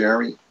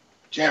 Jerry?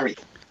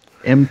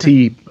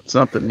 MT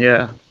something,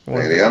 yeah.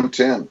 Hey, the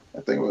M10.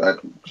 I think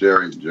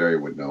Jerry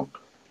would know.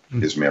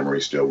 His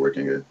memory's still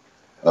working good.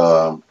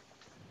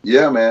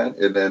 Yeah, man.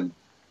 And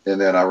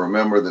then I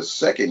remember the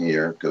second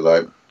year, because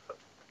I,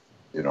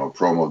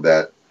 promoted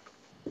that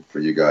for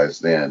you guys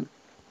then.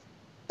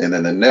 And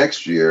then the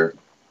next year,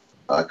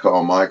 I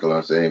called Michael and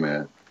I say, hey,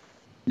 man,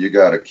 you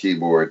got a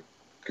keyboard,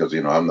 because,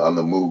 I'm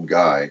the Moog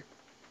guy.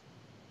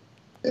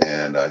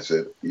 And I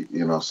said,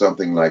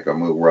 something like a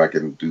Moog where I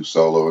can do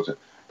solos.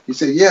 He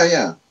said,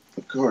 yeah,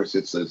 of course.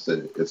 It's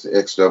the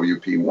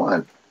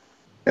XWP1.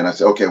 And I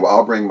said, okay, well,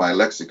 I'll bring my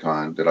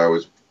lexicon that I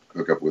always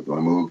hook up with my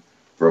Moog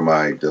for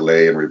my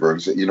delay and reverb.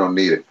 He said, you don't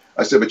need it.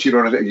 I said, but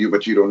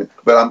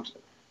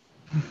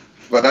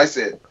I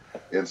said,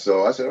 and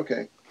so I said,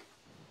 okay.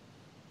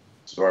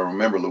 So I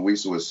remember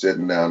Louisa was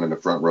sitting down in the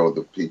front row of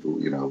the people,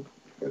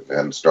 it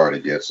hadn't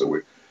started yet. So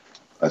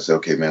I said,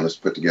 okay, man, let's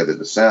put together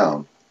the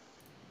sound.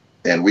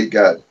 And we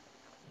got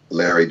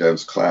Larry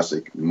Dunn's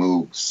classic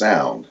Moog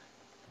sound.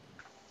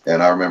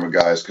 And I remember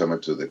guys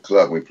coming to the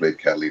club. We played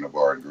Catalina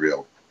Bar and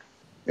Grill.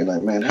 And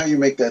like, man, how you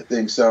make that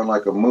thing sound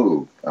like a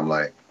Moog? I'm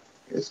like,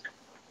 it's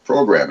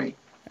programming.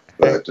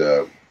 But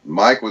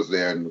Mike was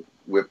there and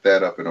whipped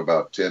that up in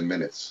about 10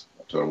 minutes.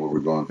 I told him what we're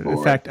going for.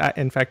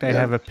 In fact, I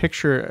have a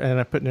picture, and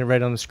I'm putting it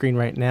right on the screen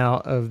right now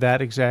of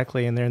that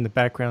exactly. And there in the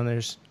background,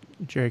 there's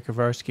Jerry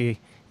Kowarski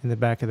in the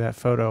back of that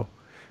photo.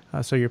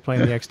 So you're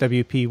playing the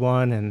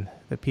XWP1 and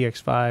the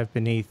PX5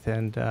 beneath,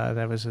 and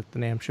that was at the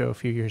NAMM show a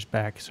few years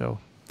back. So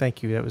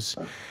thank you.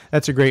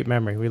 That's a great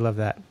memory. We love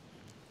that.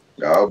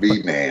 I'll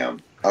be NAMM.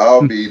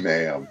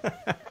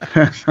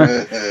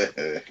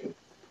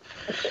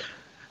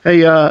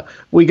 Hey,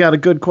 we got a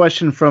good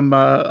question from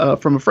a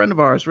friend of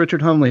ours,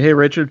 Richard Hunley. Hey,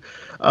 Richard,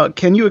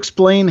 can you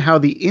explain how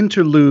the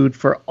interlude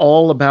for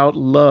All About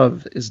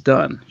Love is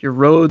done? Your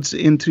Rhodes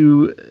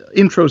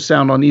intro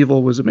sound on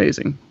Evil was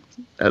amazing,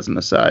 as an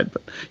aside.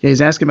 But yeah,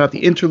 he's asking about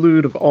the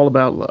interlude of All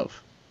About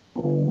Love.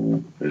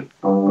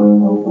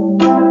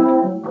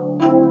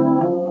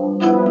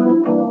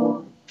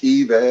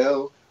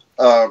 Eval.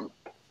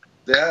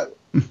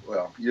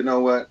 Well, you know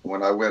what?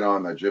 When I went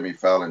on the Jimmy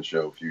Fallon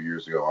show a few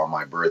years ago on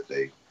my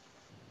birthday,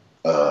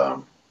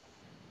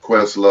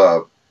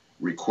 Questlove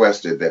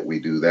requested that we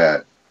do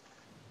that.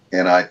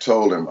 And I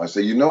told him, I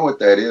said, you know what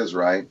that is,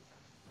 right?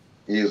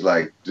 He was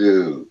like,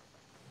 dude,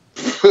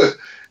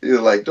 he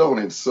was like, don't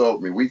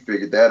insult me. We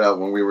figured that out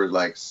when we were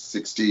like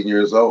 16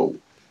 years old.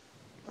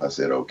 I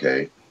said,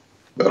 okay.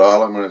 But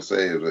all I'm going to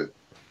say is that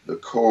the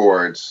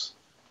chords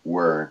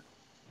were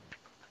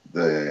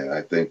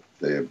I think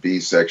the B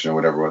section or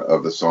whatever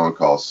of the song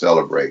called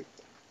Celebrate.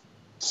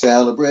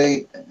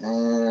 Celebrate,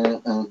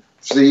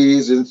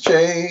 seasons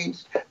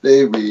change,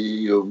 they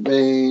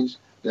rearrange,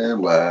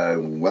 then why,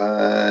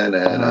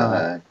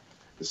 na.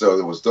 So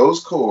there was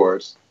those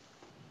chords,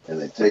 and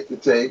they take the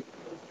tape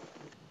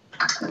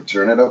and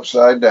turn it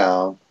upside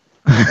down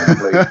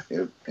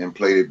and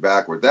played it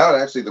backward. That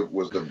actually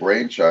was the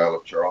brainchild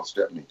of Charles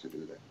Stepney to do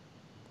that.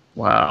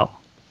 Wow.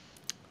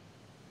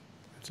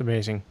 It's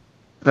amazing.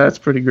 That's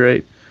pretty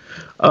great.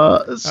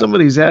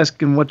 Somebody's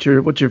asking what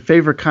your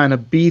favorite kind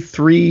of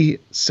B3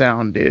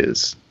 sound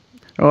is.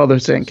 Oh, they're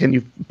saying, can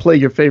you play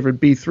your favorite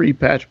B3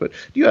 patch? But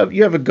do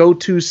you have a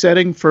go-to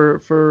setting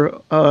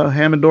for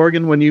Hammond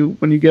organ when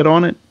you get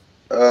on it?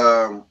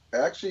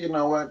 Actually, you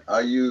know what? I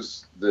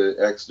use the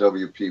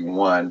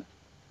XWP1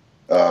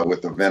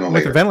 with the ventilator.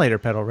 With the ventilator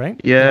pedal, right?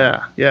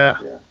 Yeah.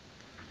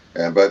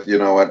 But you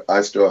know what?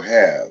 I still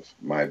have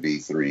my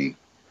B3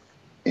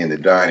 in the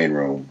dining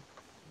room.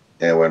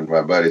 And when my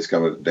buddies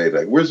come at the day,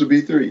 like, where's the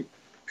B3?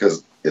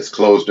 Because it's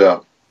closed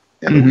up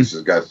and the has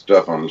got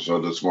stuff on it,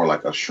 so it's more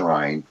like a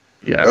shrine.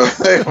 Yeah. And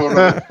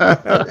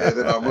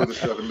then I'll move the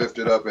stuff and lift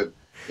it up, and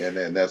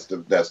then that's the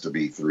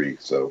B3.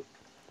 So,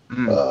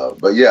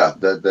 but yeah,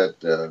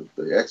 the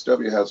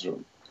XW has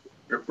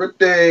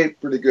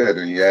pretty good,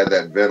 and you add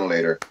that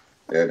ventilator,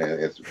 and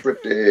it's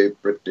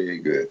pretty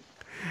good.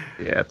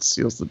 Yeah, it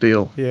seals the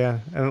deal. Yeah,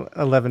 and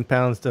 11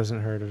 pounds doesn't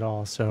hurt at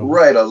all. So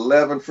right,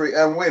 11 free.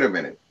 And wait a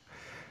minute.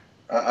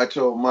 I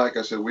told Mike,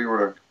 I said, we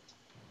were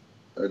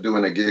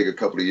doing a gig a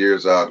couple of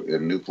years out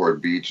in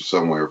Newport Beach or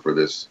somewhere for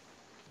this,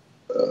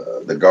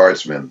 the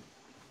Guardsmen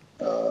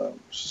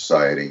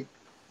Society.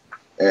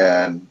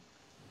 And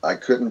I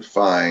couldn't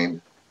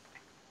find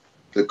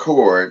the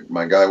cord.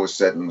 My guy was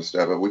setting the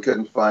stuff up. We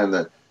couldn't find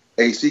the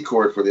AC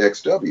cord for the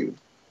XW.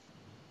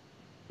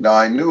 Now,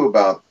 I knew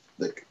about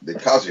the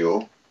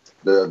Casio,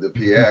 the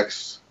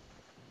PX.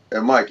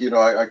 And Mike, you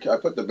know, I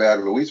put the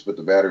battery, Luis put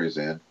the batteries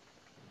in.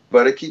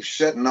 But it keeps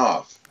shutting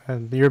off.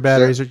 And your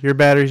batteries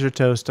are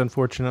toast,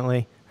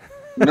 unfortunately.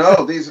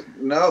 these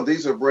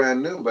are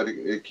brand new, but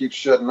it keeps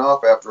shutting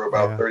off after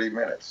about 30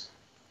 minutes.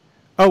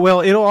 Oh,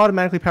 well, it'll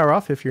automatically power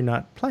off if you're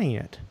not playing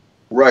it.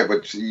 Right,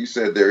 but you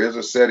said there is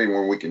a setting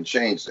where we can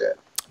change that.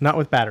 Not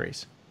with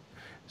batteries.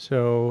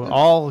 So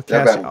all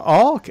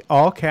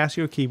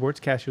Casio keyboards,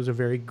 Casio is a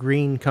very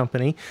green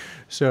company,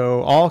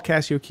 so all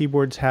Casio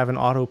keyboards have an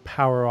auto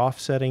power off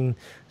setting.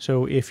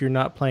 So if you're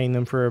not playing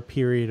them for a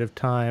period of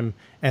time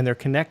and they're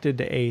connected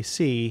to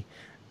AC,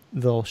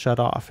 they'll shut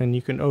off, and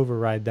you can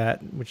override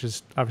that, which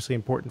is obviously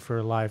important for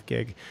a live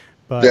gig.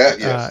 But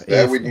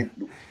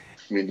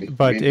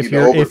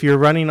if you're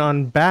running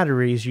on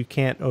batteries, you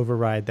can't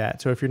override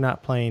that. So if you're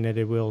not playing it,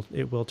 it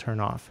will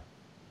turn off.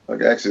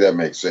 Okay, actually, that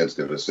makes sense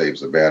because it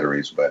saves the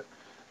batteries. But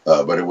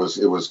it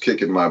was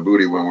kicking my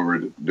booty when we were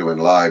doing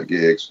live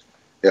gigs,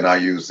 and I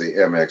used the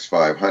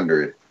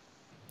MX500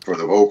 for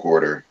the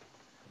vocorder,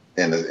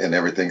 and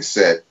everything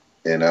set,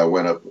 and I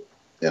went up,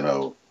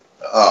 and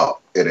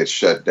it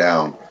shut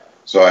down.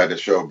 So I had to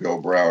show Bill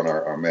Brown,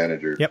 our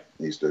manager. Yep.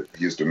 He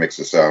used to mix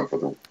the sound for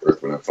the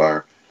Earth, Wind, and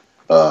Fire,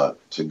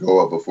 to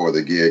go up before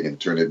the gig and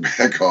turn it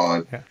back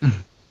on. Yeah.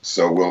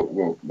 So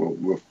we'll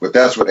but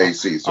that's what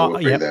AC. So we'll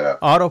figure that out.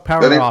 Auto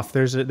power off.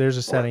 There's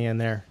a setting in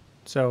there.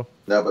 So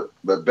now,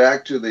 but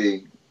back to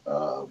the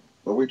what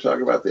were we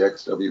talking about? The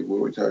XW. What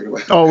were we talking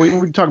about? Oh, we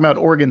were talking about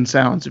organ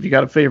sounds. If you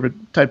got a favorite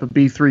type of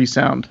B3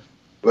 sound.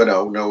 But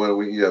no.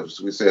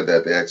 We said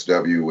that the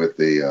XW with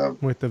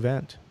the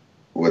vent.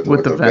 With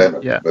the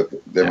vent. Yeah. But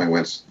then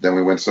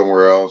we went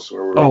somewhere else.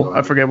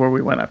 I forget where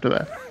we went after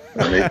that.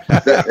 I mean,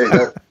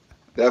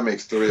 that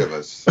makes three of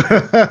us.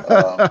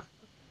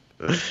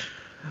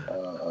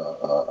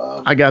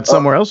 I got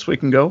somewhere else we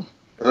can go.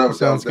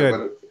 Sounds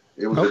good.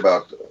 It was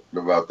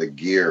about the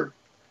gear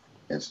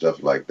and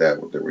stuff like that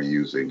we're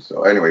using.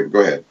 So anyway,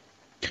 go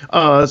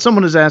ahead.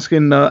 Someone is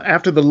asking,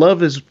 After the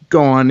Love Is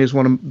Gone is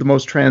one of the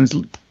most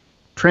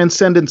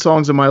transcendent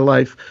songs of my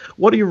life.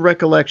 What are your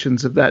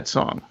recollections of that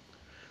song?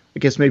 I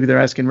guess maybe they're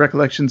asking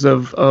recollections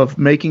of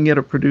making it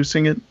or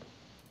producing it.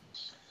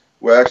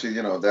 Well, actually,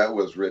 that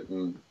was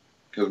written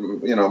because,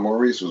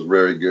 Maurice was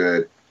very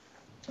good.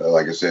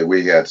 Like I said,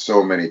 we had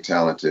so many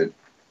talented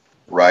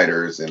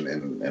writers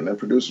and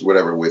producers,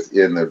 whatever,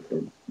 within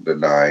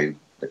the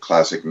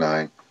classic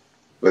nine.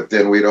 But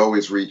then we'd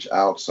always reach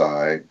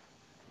outside,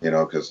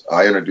 because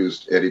I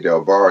introduced Eddie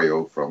Del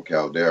Barrio from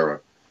Caldera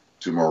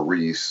to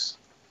Maurice,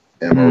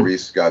 and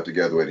Maurice got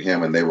together with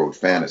him, and they wrote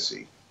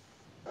Fantasy.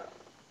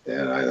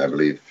 And I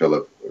believe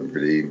Philip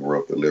Redeem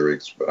wrote the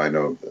lyrics, but I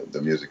know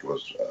the music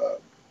was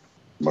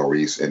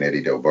Maurice and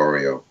Eddie Del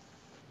Barrio.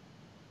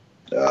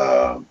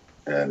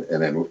 And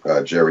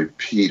then Jerry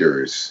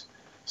Peters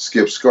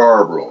Skip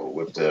Scarborough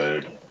with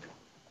the.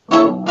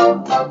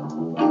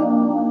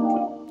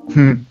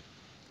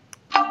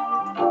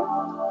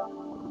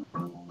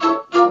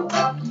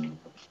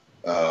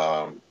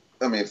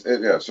 I mean,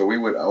 yeah. So we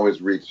would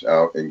always reach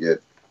out and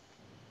get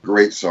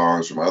great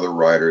songs from other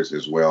writers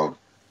as well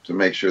to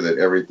make sure that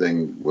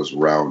everything was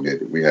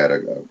rounded. We had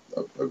a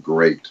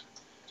great,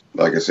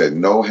 like I said,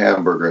 no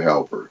hamburger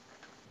helper.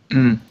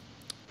 All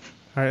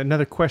right,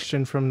 another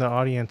question from the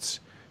audience.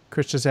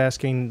 Chris is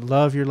asking,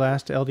 love your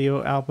last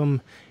LDO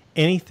album.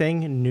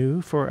 Anything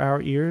new for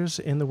our ears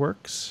in the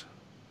works?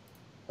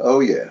 Oh,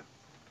 yeah.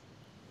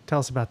 Tell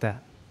us about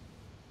that.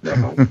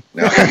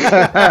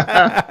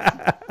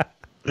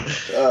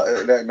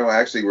 No,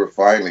 actually, we're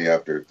finally,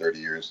 after 30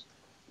 years,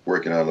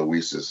 working on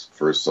Luis's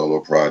first solo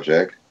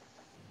project.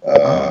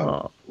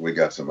 We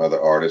got some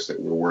other artists that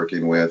we're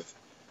working with.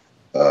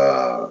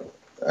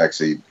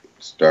 Actually,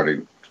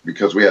 starting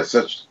because we had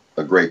such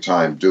a great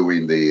time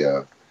doing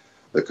the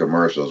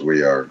commercials.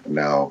 We are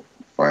now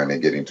finally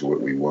getting to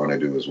what we want to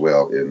do as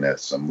well, and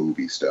that's some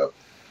movie stuff.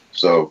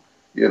 So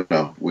we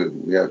have,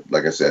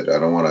 like I said, I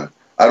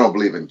don't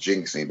believe in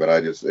jinxing, but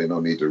they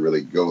don't need to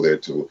really go there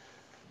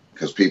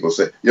because people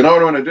say, you know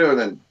what I want to do, and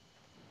then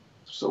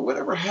so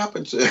whatever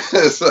happens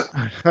is,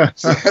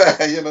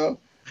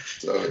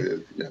 So,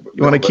 you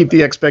want to keep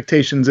the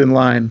expectations in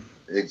line.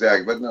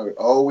 Exactly, but no,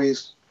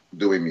 always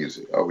doing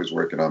music, always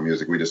working on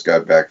music. We just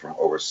got back from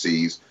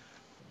overseas,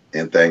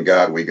 and thank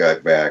God we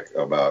got back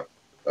about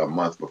a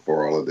month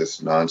before all of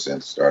this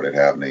nonsense started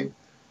happening.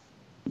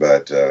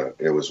 But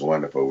it was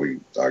wonderful.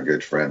 Our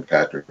good friend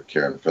Patrick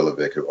Karen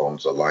Filovic, who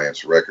owns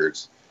Alliance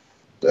Records,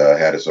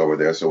 had us over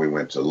there. So we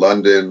went to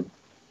London,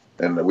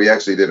 and we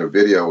actually did a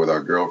video with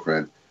our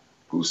girlfriend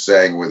who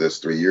sang with us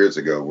 3 years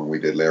ago when we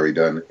did Larry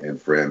Dunn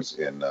and Friends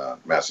in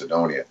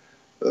Macedonia,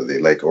 the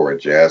Lake Ora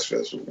Jazz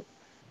Festival.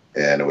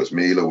 And it was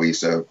me,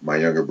 Louisa, my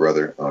younger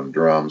brother on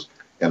drums,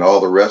 and all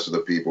the rest of the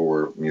people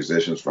were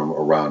musicians from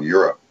around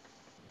Europe.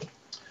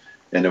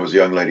 And there was a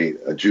young lady,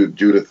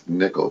 Judith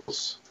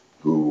Nichols,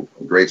 who,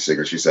 a great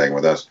singer, she sang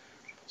with us.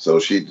 So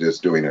she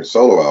just doing her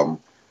solo album,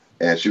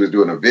 and she was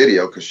doing a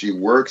video because she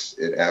works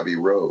at Abbey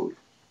Road.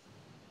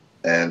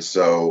 And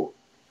so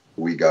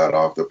we got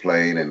off the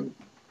plane, and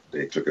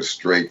they took us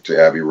straight to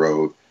Abbey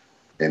Road,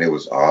 and it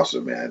was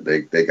awesome, man.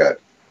 They got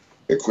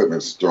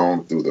equipment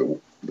thrown through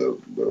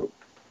the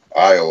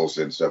aisles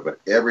and stuff, but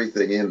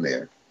everything in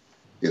there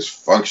is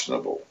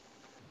functionable.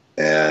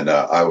 And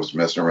I was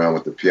messing around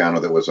with the piano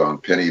that was on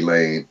Penny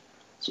Lane.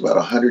 It's about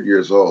 100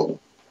 years old.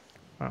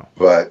 Wow.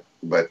 But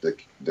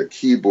the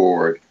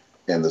keyboard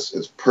and this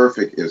is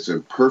perfect. It's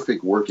in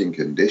perfect working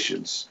condition.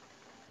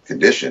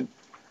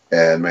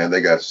 And man,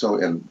 they got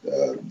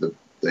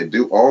they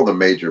do all the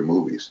major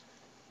movies.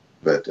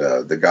 But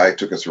the guy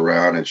took us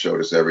around and showed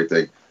us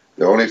everything.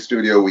 The only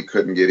studio we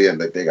couldn't get in,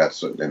 that they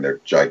got, and they're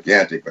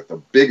gigantic, but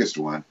the biggest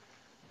one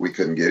we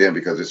couldn't get in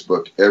because it's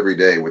booked every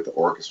day with the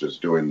orchestras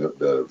doing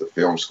the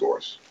film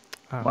scores.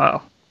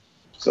 Wow.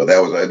 So that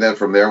was, and then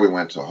from there we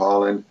went to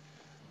Holland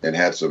and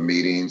had some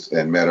meetings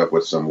and met up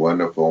with some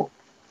wonderful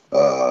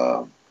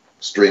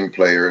string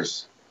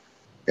players.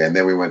 And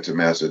then we went to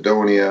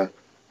Macedonia,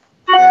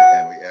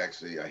 and we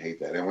actually, I hate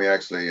that, and we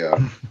actually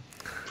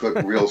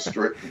put real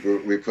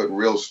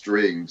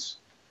strings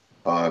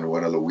on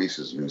one of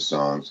Luis's new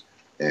songs,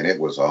 and it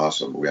was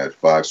awesome. We had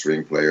 5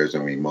 string players,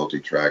 and we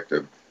multi-tracked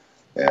them,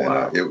 and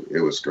wow.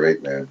 It was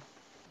great, man.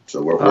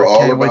 So we're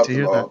all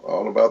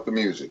about the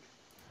music.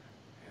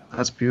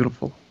 That's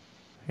beautiful.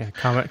 Yeah,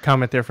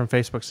 comment there from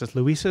Facebook says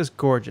Luisa's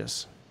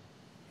gorgeous,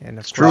 and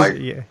it's true.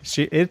 Yeah,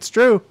 it's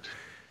true.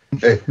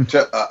 Hey,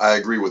 I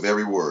agree with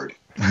every word.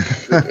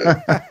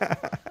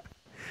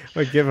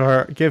 Well, give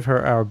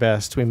her our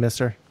best. We miss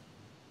her.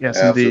 Yes,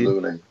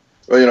 absolutely. Indeed.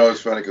 Well,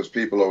 it's funny because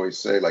people always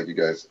say, like you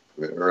guys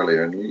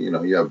earlier, and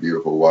you have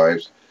beautiful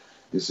wives.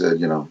 You said,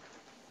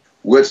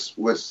 what's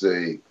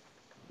the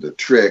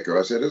trick? Or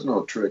I said, there's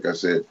no trick. I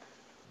said,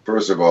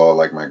 first of all,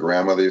 like my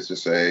grandmother used to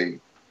say,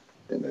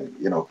 and then,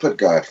 put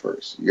God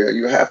first.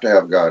 You have to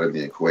have God in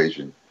the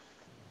equation.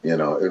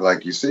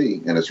 Like you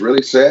see, and it's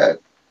really sad,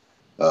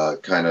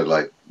 kind of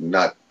like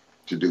not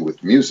to do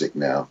with music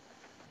now,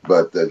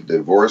 but the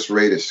divorce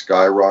rate is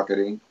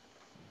skyrocketing.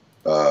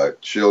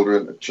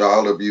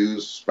 Child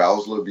abuse,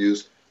 spousal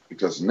abuse,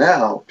 because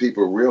now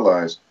people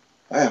realize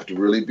I have to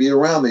really be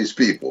around these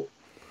people.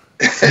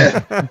 So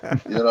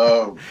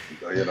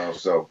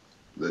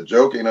the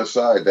joking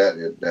aside,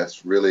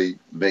 that's really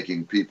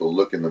making people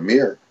look in the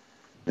mirror,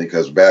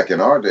 because back in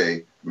our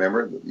day,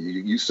 remember,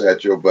 you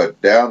sat your butt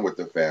down with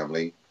the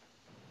family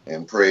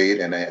and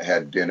prayed and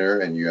had dinner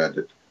and you had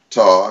to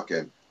talk,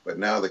 but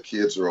now the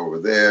kids are over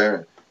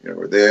there,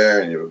 we're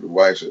there, and the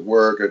wife's at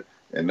work,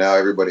 and now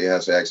everybody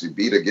has to actually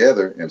be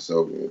together, and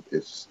so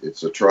it's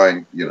a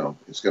trying,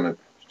 it's going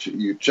to,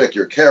 you check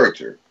your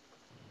character.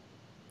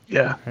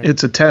 Yeah,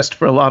 it's a test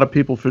for a lot of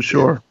people, for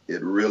sure.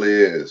 It really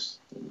is.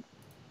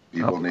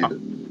 People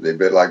they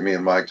bet, like me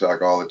and Mike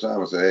talk all the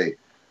time. I say, hey,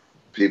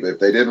 people, if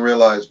they didn't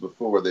realize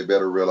before, they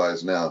better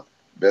realize now.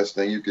 Best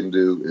thing you can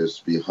do is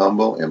be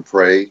humble and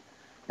pray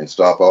and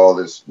stop all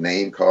this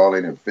name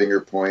calling and finger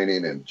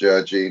pointing and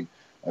judging.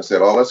 I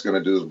said, all that's going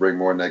to do is bring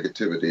more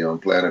negativity on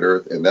planet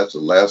Earth, and that's the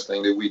last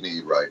thing that we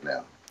need right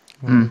now.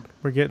 Well,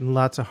 we're getting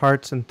lots of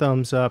hearts and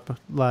thumbs up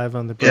live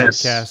on the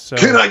Yes. broadcast. So.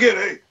 Can I get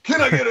an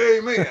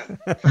amen?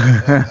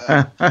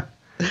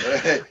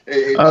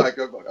 Hey, Mike,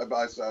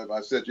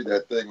 I sent you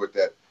that thing with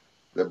that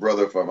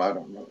brother from, I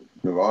don't know,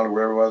 Nevada,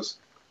 where it was.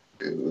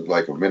 It was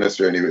like a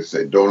minister, and he would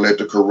say, don't let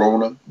the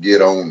corona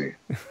get on you.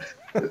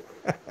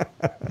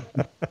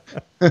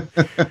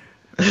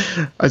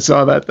 I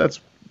saw that. That's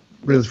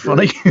really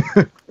funny.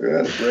 Yeah,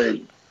 that's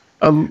great.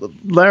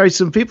 Larry,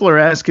 some people are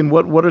asking,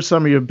 what are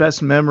some of your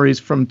best memories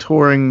from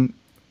touring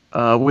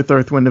with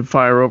Earth, Wind, and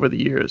Fire over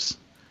the years?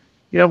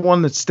 You have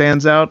one that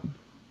stands out?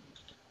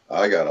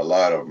 I got a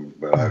lot of them,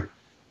 but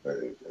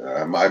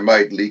I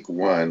might leak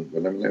one,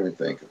 but let me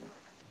think of them.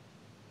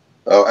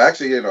 Oh,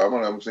 actually, I'm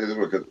gonna say this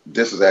one because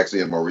this is actually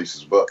in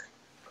Maurice's book.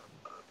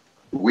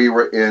 We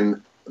were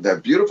in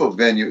that beautiful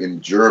venue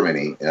in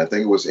Germany, and I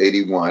think it was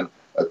 '81.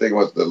 I think it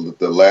was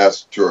the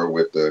last tour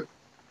with the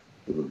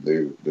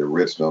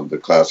original, the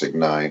Classic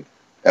 9.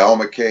 Al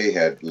McKay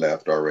had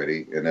left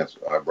already, and I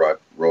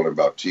brought Roland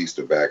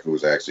Bautista back, who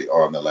was actually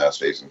on the Last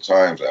Days and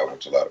Times album,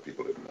 which a lot of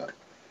people didn't know.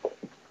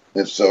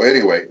 And so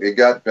anyway, it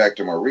got back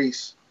to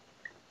Maurice.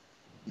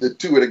 The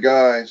two of the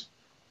guys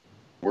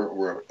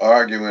were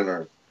arguing,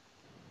 or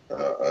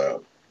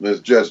as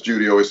Judge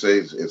Judy always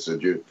says, it's a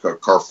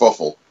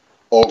carfuffle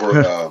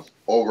over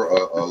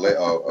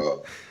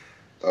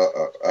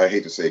I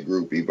hate to say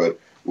groupie, but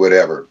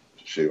whatever,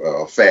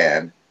 a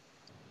fan.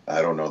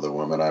 I don't know the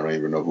woman. I don't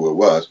even know who it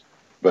was.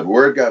 But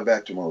word got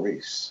back to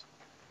Maurice.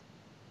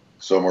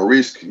 So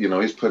Maurice,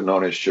 he's putting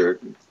on his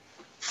shirt,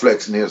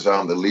 flexing his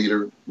arm, the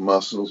leader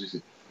muscles. He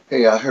said,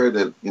 hey, I heard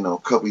that, a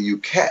couple of you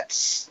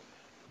cats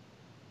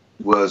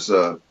was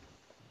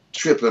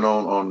tripping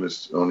on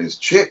this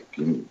chick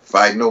and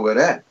fighting over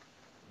that.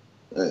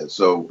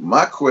 So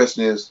my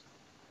question is,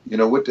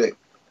 what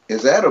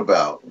is that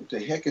about? What the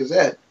heck is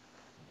that?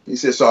 He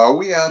said, so are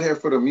we out here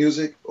for the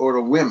music or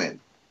the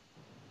women?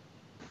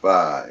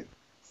 5,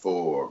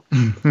 4,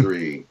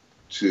 3,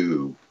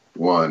 2,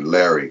 1,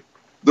 Larry.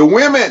 The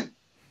women!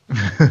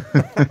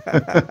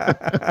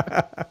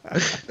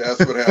 That's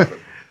what happened.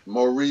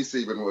 Maurice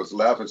even was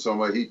laughing so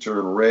much, he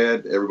turned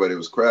red. Everybody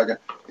was cracking.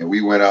 And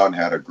we went out and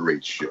had a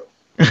great show.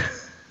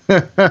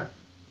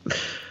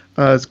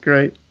 That's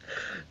great.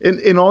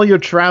 In all your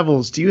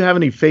travels, do you have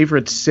any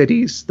favorite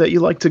cities that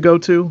you like to go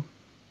to?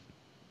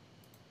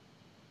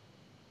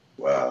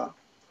 Wow.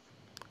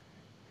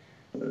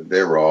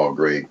 They were all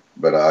great.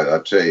 But I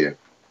tell you,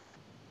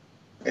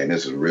 and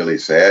this is really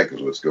sad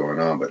because what's going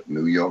on, but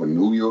New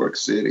York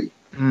City.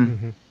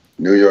 Mm-hmm.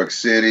 New York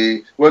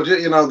City. Well,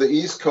 the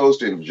East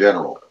Coast in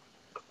general.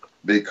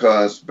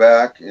 Because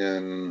back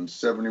in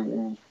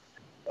 71,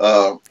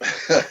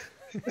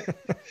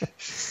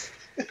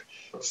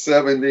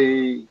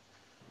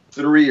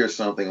 73 or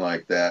something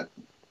like that,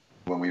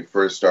 when we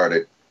first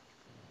started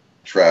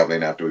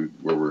traveling after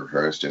we were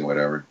rehearsed and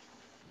whatever.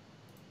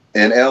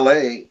 In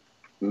LA,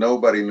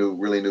 nobody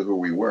really knew who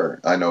we were.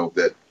 I know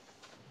that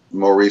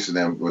Maurice and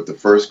them with the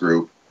first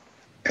group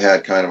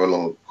had kind of a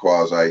little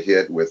quasi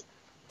hit with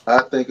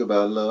I Think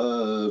About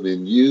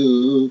Loving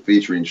You,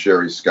 featuring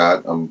Sherry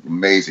Scott, an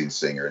amazing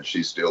singer, and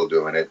she's still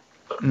doing it.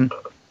 Mm.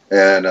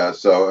 And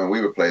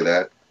we would play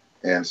that.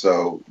 And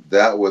so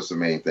that was the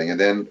main thing. And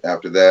then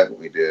after that,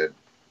 we did,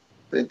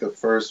 I think the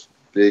first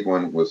big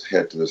one was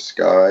Head to the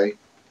Sky.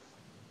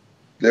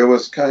 There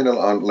was kind of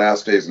on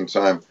Last Days in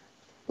Time,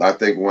 I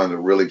think one that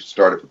really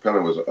started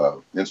propelling was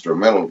an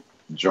instrumental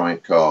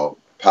joint called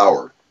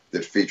Power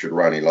that featured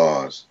Ronnie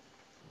Laws.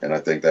 And I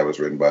think that was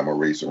written by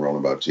Maurice and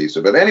Roland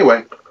Bautista. But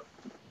anyway,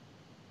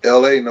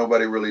 LA,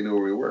 nobody really knew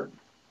where we were.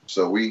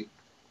 So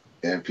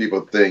and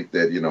people think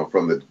that,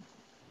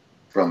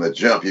 from the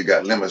jump, you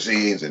got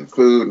limousines and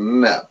food.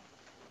 No.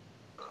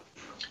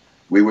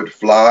 We would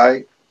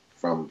fly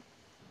from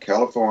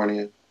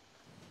California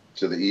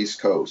to the East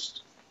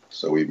Coast.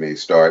 So we may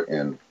start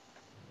in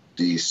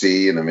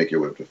DC and then make it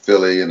way to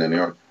Philly and then New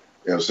York.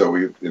 And so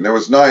and there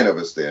was 9 of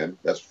us then.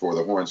 That's before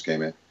the horns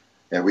came in.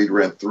 And we'd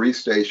rent 3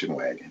 station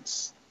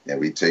wagons. And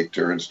we'd take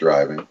turns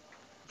driving.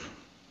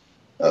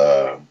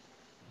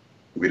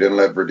 We didn't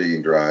let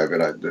Verdine drive.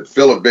 And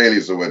Philip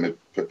Bailey's the one that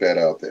put that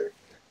out there.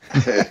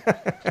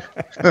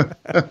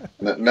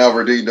 Now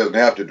Verdine doesn't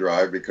have to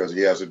drive because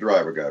he has a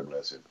driver, God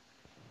bless him.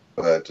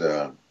 But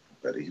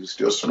he was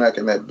still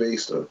smacking that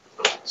bass stuff.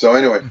 So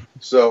anyway,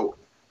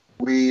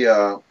 we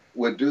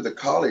would do the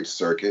college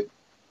circuit.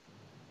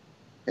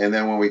 And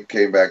then when we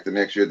came back the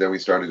next year, then we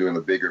started doing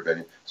the bigger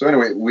venue. So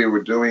anyway, we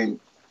were doing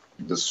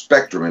the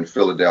Spectrum in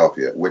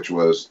Philadelphia, which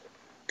was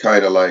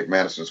kind of like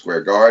Madison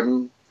Square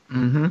Garden,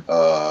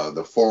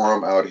 the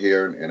Forum out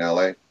here in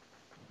LA.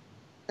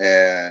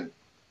 And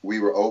we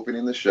were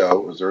opening the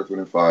show. It was Earth,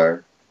 Wind, and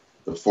Fire,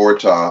 the Four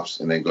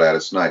Tops, and then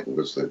Gladys Knight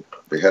was the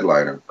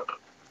headliner.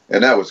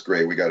 And that was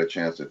great. We got a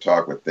chance to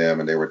talk with them,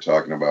 and they were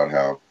talking about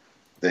how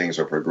things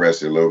are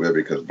progressing a little bit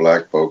because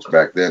black folks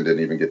back then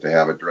didn't even get to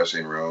have a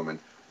dressing room. And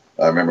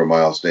I remember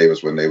Miles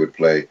Davis when they would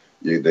play.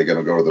 They're going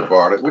to go to the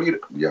bar. What do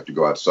you have to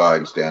go outside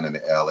and stand in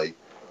the alley.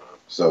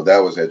 So that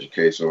was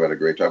educational. We had a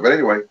great time. But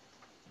anyway,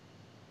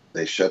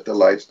 they shut the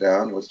lights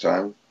down. It was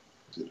time.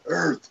 Said,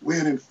 Earth,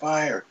 Wind, and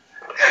Fire.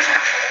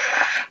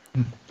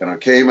 And I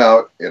came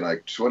out, and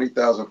like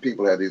 20,000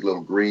 people had these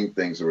little green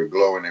things that were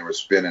glowing. They were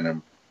spinning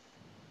them.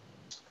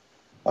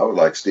 I was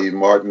like Steve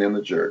Martin in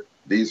The Jerk.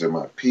 These are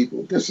my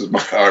people. This is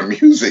our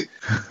music.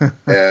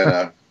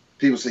 And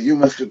people say, you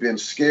must have been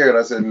scared.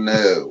 I said,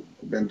 no.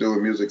 I've been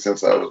doing music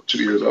since I was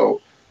 2 years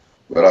old.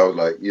 But I was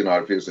like,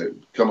 people say,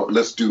 come on,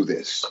 let's do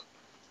this.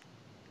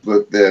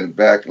 But then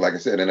back, like I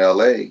said, in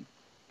L.A.,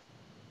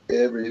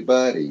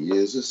 everybody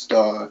is a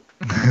star.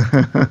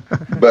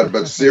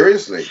 but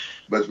seriously,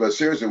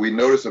 we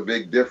noticed a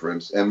big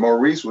difference. And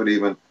Maurice we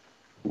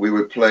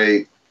would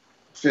play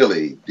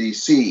Philly,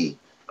 D.C.,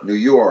 New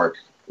York,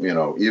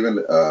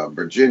 even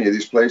Virginia,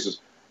 these places.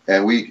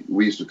 And we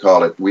used to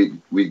call it,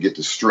 we get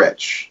to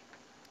stretch.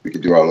 We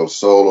could do our little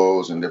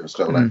solos and different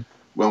stuff. Like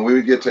when we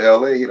would get to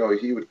L.A.,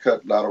 he would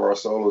cut a lot of our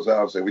solos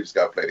out and say, we just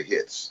got to play the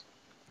hits.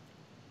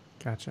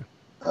 Gotcha.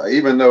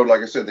 Even though,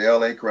 like I said, the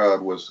L.A.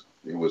 crowd was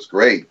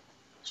great,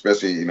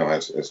 especially,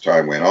 as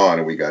time went on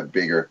and we got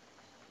bigger.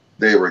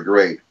 They were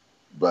great.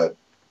 But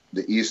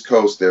the East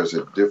Coast, it's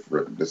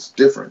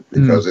different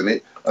because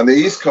on the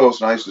East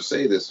Coast, and I used to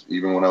say this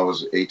even when I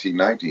was 18,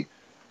 19,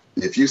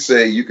 if you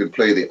say you can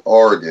play the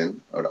organ,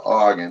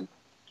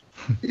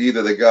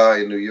 either the guy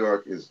in New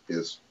York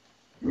is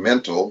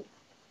mental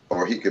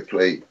or he'll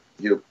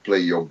play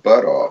your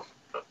butt off.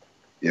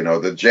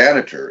 The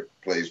janitor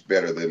plays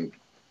better than,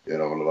 a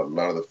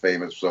lot of the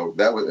famous. So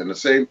that was, and the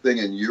same thing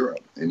in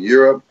Europe. In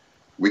Europe,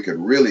 we could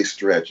really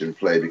stretch and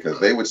play because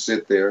they would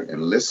sit there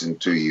and listen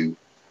to you.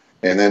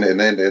 And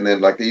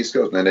then like the East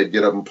Coast, and then they'd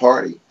get up and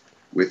party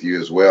with you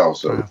as well.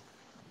 So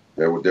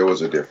wow. there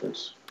was a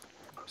difference.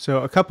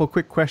 So a couple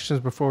quick questions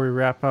before we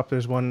wrap up.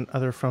 There's one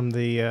other from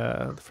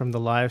the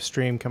live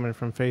stream coming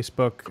from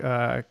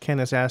Facebook. Ken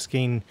is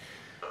asking,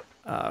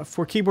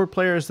 for keyboard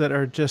players that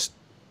are just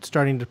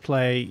starting to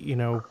play,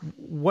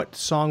 what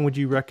song would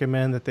you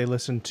recommend that they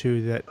listen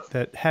to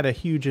that had a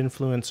huge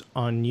influence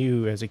on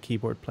you as a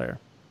keyboard player?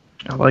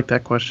 I like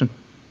that question.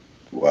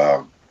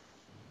 Wow.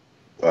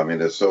 I mean,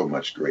 there's so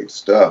much great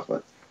stuff.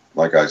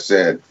 Like I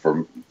said,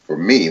 for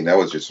me, and that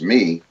was just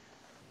me,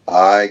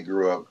 I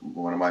grew up,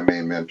 one of my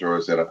main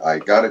mentors that I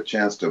got a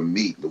chance to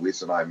meet,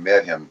 Luis and I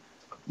met him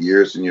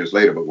years and years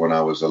later, but when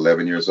I was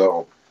 11 years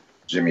old,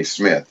 Jimmy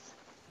Smith.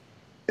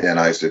 And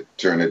I used to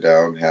turn it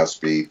down, half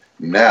speed.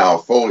 Now,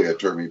 Foley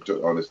turned me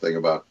on this thing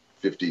about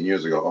 15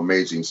 years ago,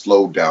 amazing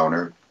slow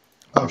downer.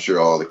 I'm sure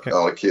all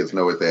the kids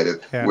know what that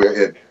is, where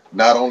it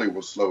not only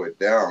will slow it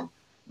down,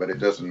 but it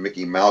doesn't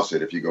Mickey Mouse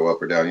it if you go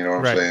up or down, you know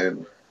what I'm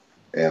saying?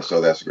 And so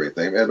that's a great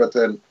thing. But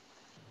then,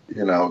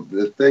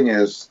 the thing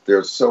is,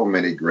 there's so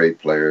many great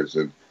players,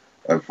 and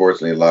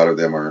unfortunately, a lot of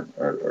them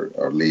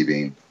are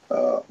leaving.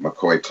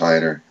 McCoy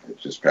Tyner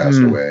just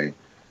passed away.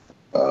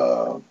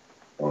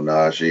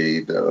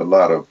 Onaji, a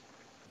lot of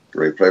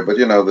great players. But,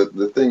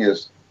 the thing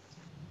is,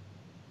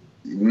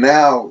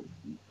 now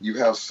you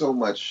have so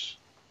much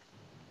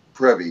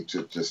privy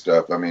to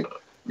stuff. I mean,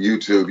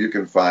 YouTube, you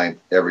can find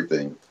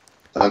everything.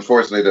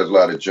 Unfortunately, there's a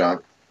lot of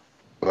junk,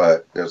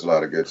 but there's a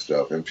lot of good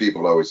stuff. And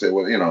people always say,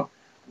 well,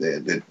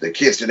 the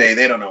kids today,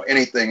 they don't know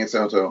anything and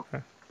so.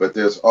 But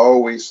there's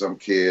always some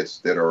kids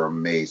that are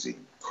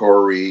amazing.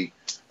 Corey,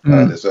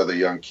 this other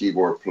young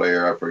keyboard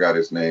player, I forgot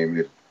his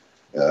name,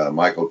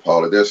 Michael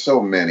Paula. There's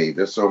so many.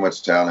 There's so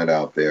much talent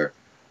out there.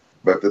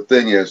 But the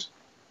thing is,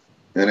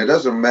 and it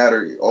doesn't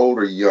matter old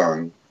or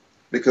young,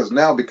 because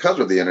now, because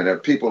of the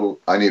internet,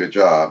 I need a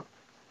job.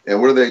 And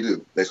what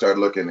do? They start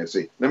looking and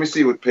see, let me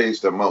see what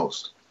pays the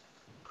most.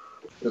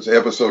 There's an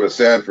episode of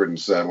Sanford and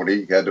Son when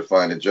he had to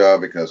find a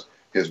job because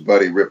his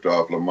buddy ripped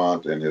off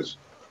Lamont and his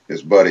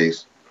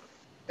buddies.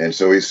 And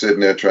so he's sitting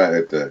there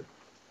trying to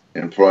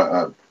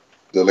employ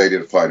the lady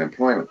to find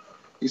employment.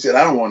 He said,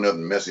 I don't want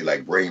nothing messy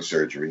like brain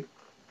surgery.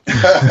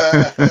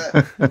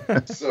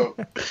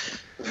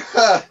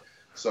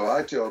 So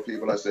I tell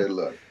people, I say,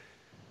 look,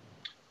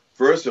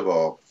 first of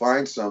all,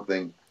 find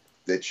something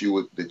that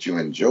you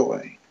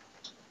enjoy.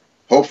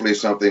 Hopefully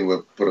something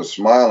will put a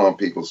smile on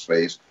people's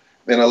face.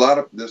 And a lot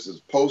of this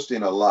is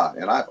posting a lot.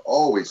 And I've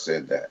always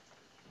said that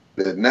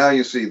now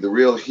you see the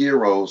real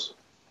heroes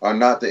are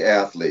not the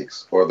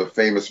athletes or the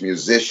famous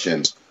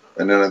musicians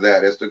and none of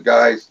that. It's the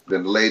guys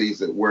and ladies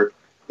that work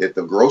at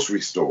the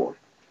grocery store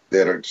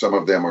some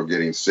of them are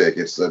getting sick.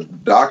 It's the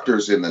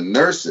doctors and the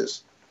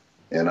nurses.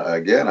 And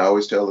again, I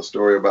always tell the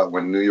story about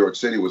when New York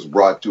City was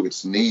brought to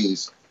its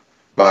knees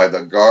by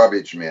the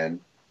garbage men.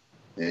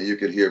 And you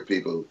could hear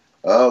people,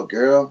 oh,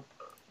 girl,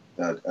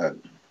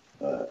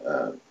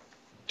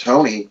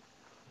 Tony,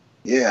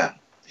 yeah,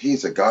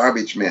 he's a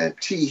garbage man.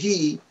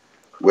 Tee-hee.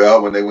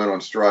 Well, when they went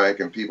on strike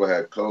and people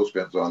had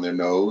clothespins on their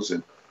nose,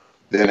 and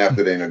then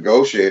after they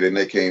negotiated and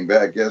they came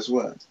back, guess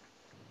what?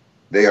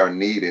 They are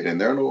needed, and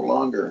they're no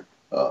longer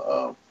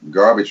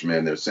garbage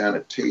men. They're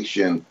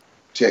sanitation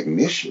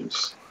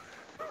technicians.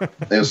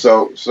 And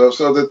so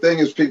the thing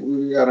is, people,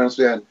 you got to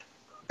understand,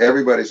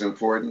 everybody's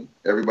important.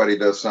 Everybody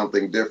does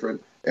something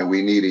different, and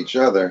we need each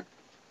other.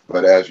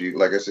 But as you,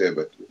 like I said,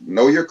 but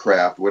know your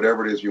craft,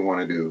 whatever it is you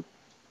want to do.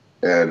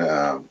 And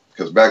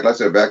because back, like I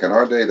said, back in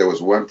our day, there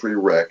was one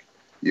prereq.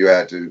 You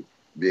had to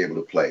be able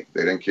to play.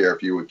 They didn't care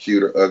if you were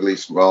cute or ugly,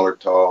 small or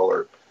tall,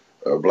 or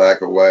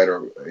black or white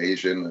or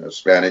Asian or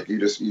Hispanic. You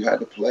had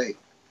to play.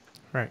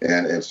 Right.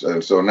 And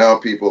so now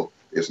people,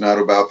 it's not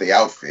about the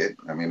outfit.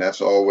 I mean,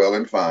 that's all well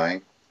and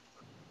fine.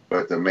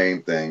 But the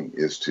main thing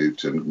is to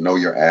know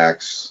your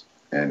acts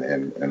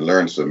and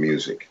learn some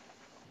music.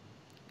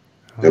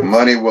 The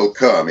money will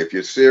come. If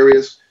you're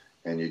serious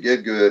and you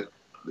get good,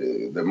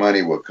 the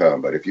money will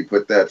come. But if you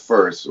put that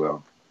first,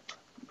 well,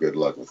 good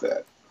luck with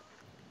that.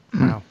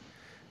 Wow.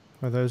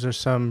 Well, those are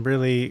some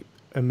really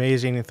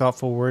amazing and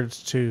thoughtful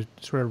words to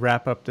sort of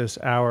wrap up this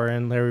hour.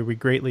 And Larry, we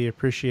greatly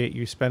appreciate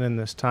you spending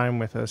this time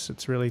with us.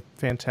 It's really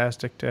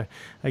fantastic to,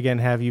 again,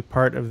 have you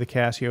part of the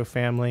Casio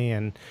family,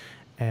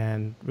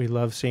 and we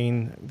love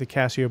seeing the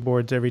Casio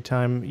boards every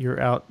time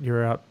you're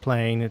out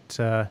playing.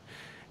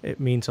 It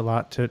means a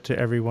lot to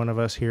every one of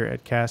us here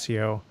at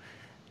Casio.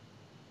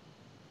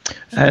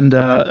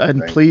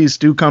 And please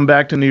do come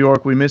back to New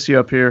York. We miss you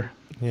up here.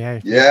 Yeah.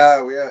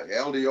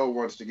 LDO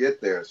wants to get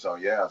there,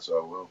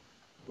 so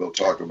we'll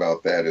talk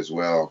about that as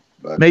well.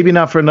 But maybe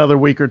not for another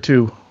week or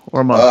two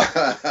or month.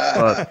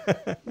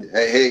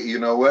 Hey, you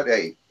know what?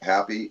 Hey,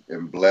 happy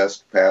and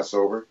blessed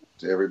Passover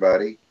to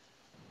everybody.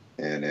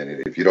 And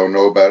if you don't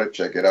know about it,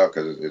 check it out,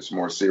 because it's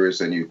more serious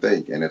than you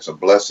think, and it's a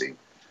blessing.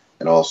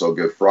 And also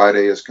Good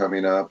Friday is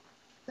coming up,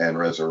 and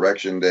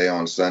Resurrection Day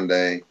on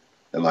Sunday.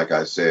 And like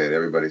I said,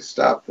 everybody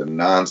stop the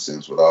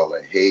nonsense with all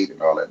the hate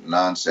and all that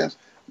nonsense.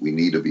 We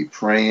need to be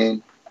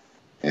praying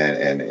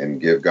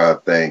and give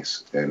God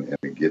thanks and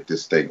get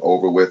this thing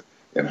over with.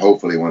 And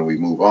hopefully when we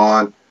move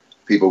on,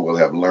 people will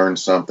have learned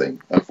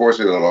something.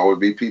 Unfortunately, there'll always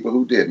be people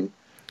who didn't.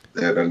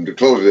 And to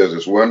close, there's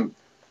this one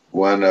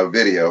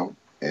video,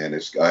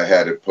 and I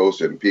had it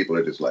posted, and people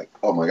are just like,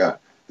 oh my God,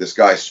 this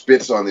guy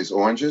spits on these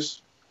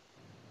oranges.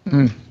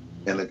 And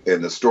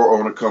the store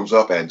owner comes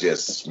up and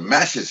just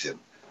smashes him.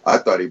 I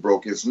thought he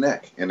broke his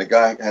neck, and the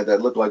guy had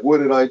that look like, what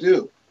did I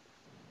do?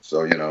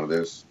 So,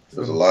 there's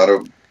a lot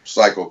of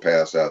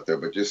psychopaths out there,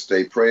 but just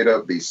stay prayed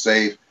up, be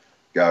safe.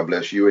 God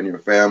bless you and your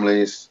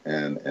families,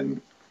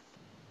 and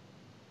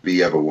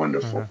be ever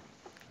wonderful.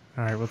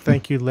 All right. Well,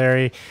 thank you,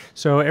 Larry.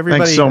 So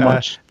everybody, thanks so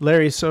much.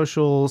 Larry's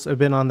socials have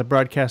been on the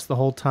broadcast the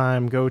whole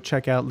time. Go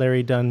check out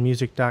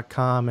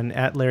LarryDunnMusic.com and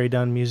at Larry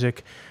Dunn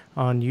Music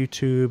on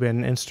YouTube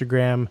and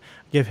Instagram.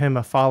 Give him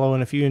a follow.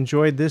 And if you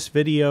enjoyed this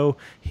video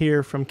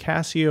here from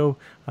Casio,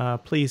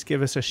 please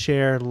give us a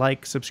share,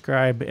 like,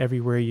 subscribe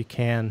everywhere you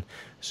can.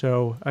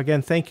 So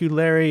again, thank you,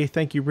 Larry.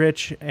 Thank you,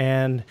 Rich.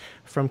 And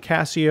from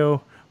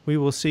Casio, we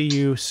will see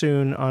you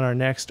soon on our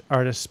next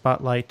Artist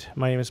Spotlight.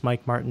 My name is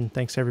Mike Martin.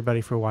 Thanks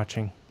everybody for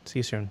watching. See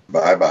you soon.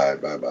 Bye-bye.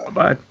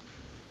 Bye.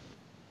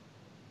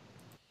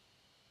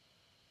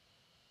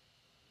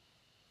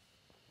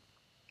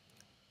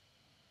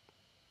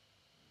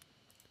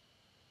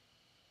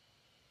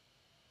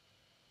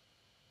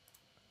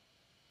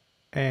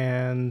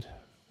 And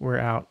we're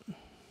out.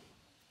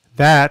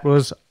 That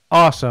was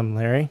awesome,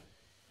 Larry.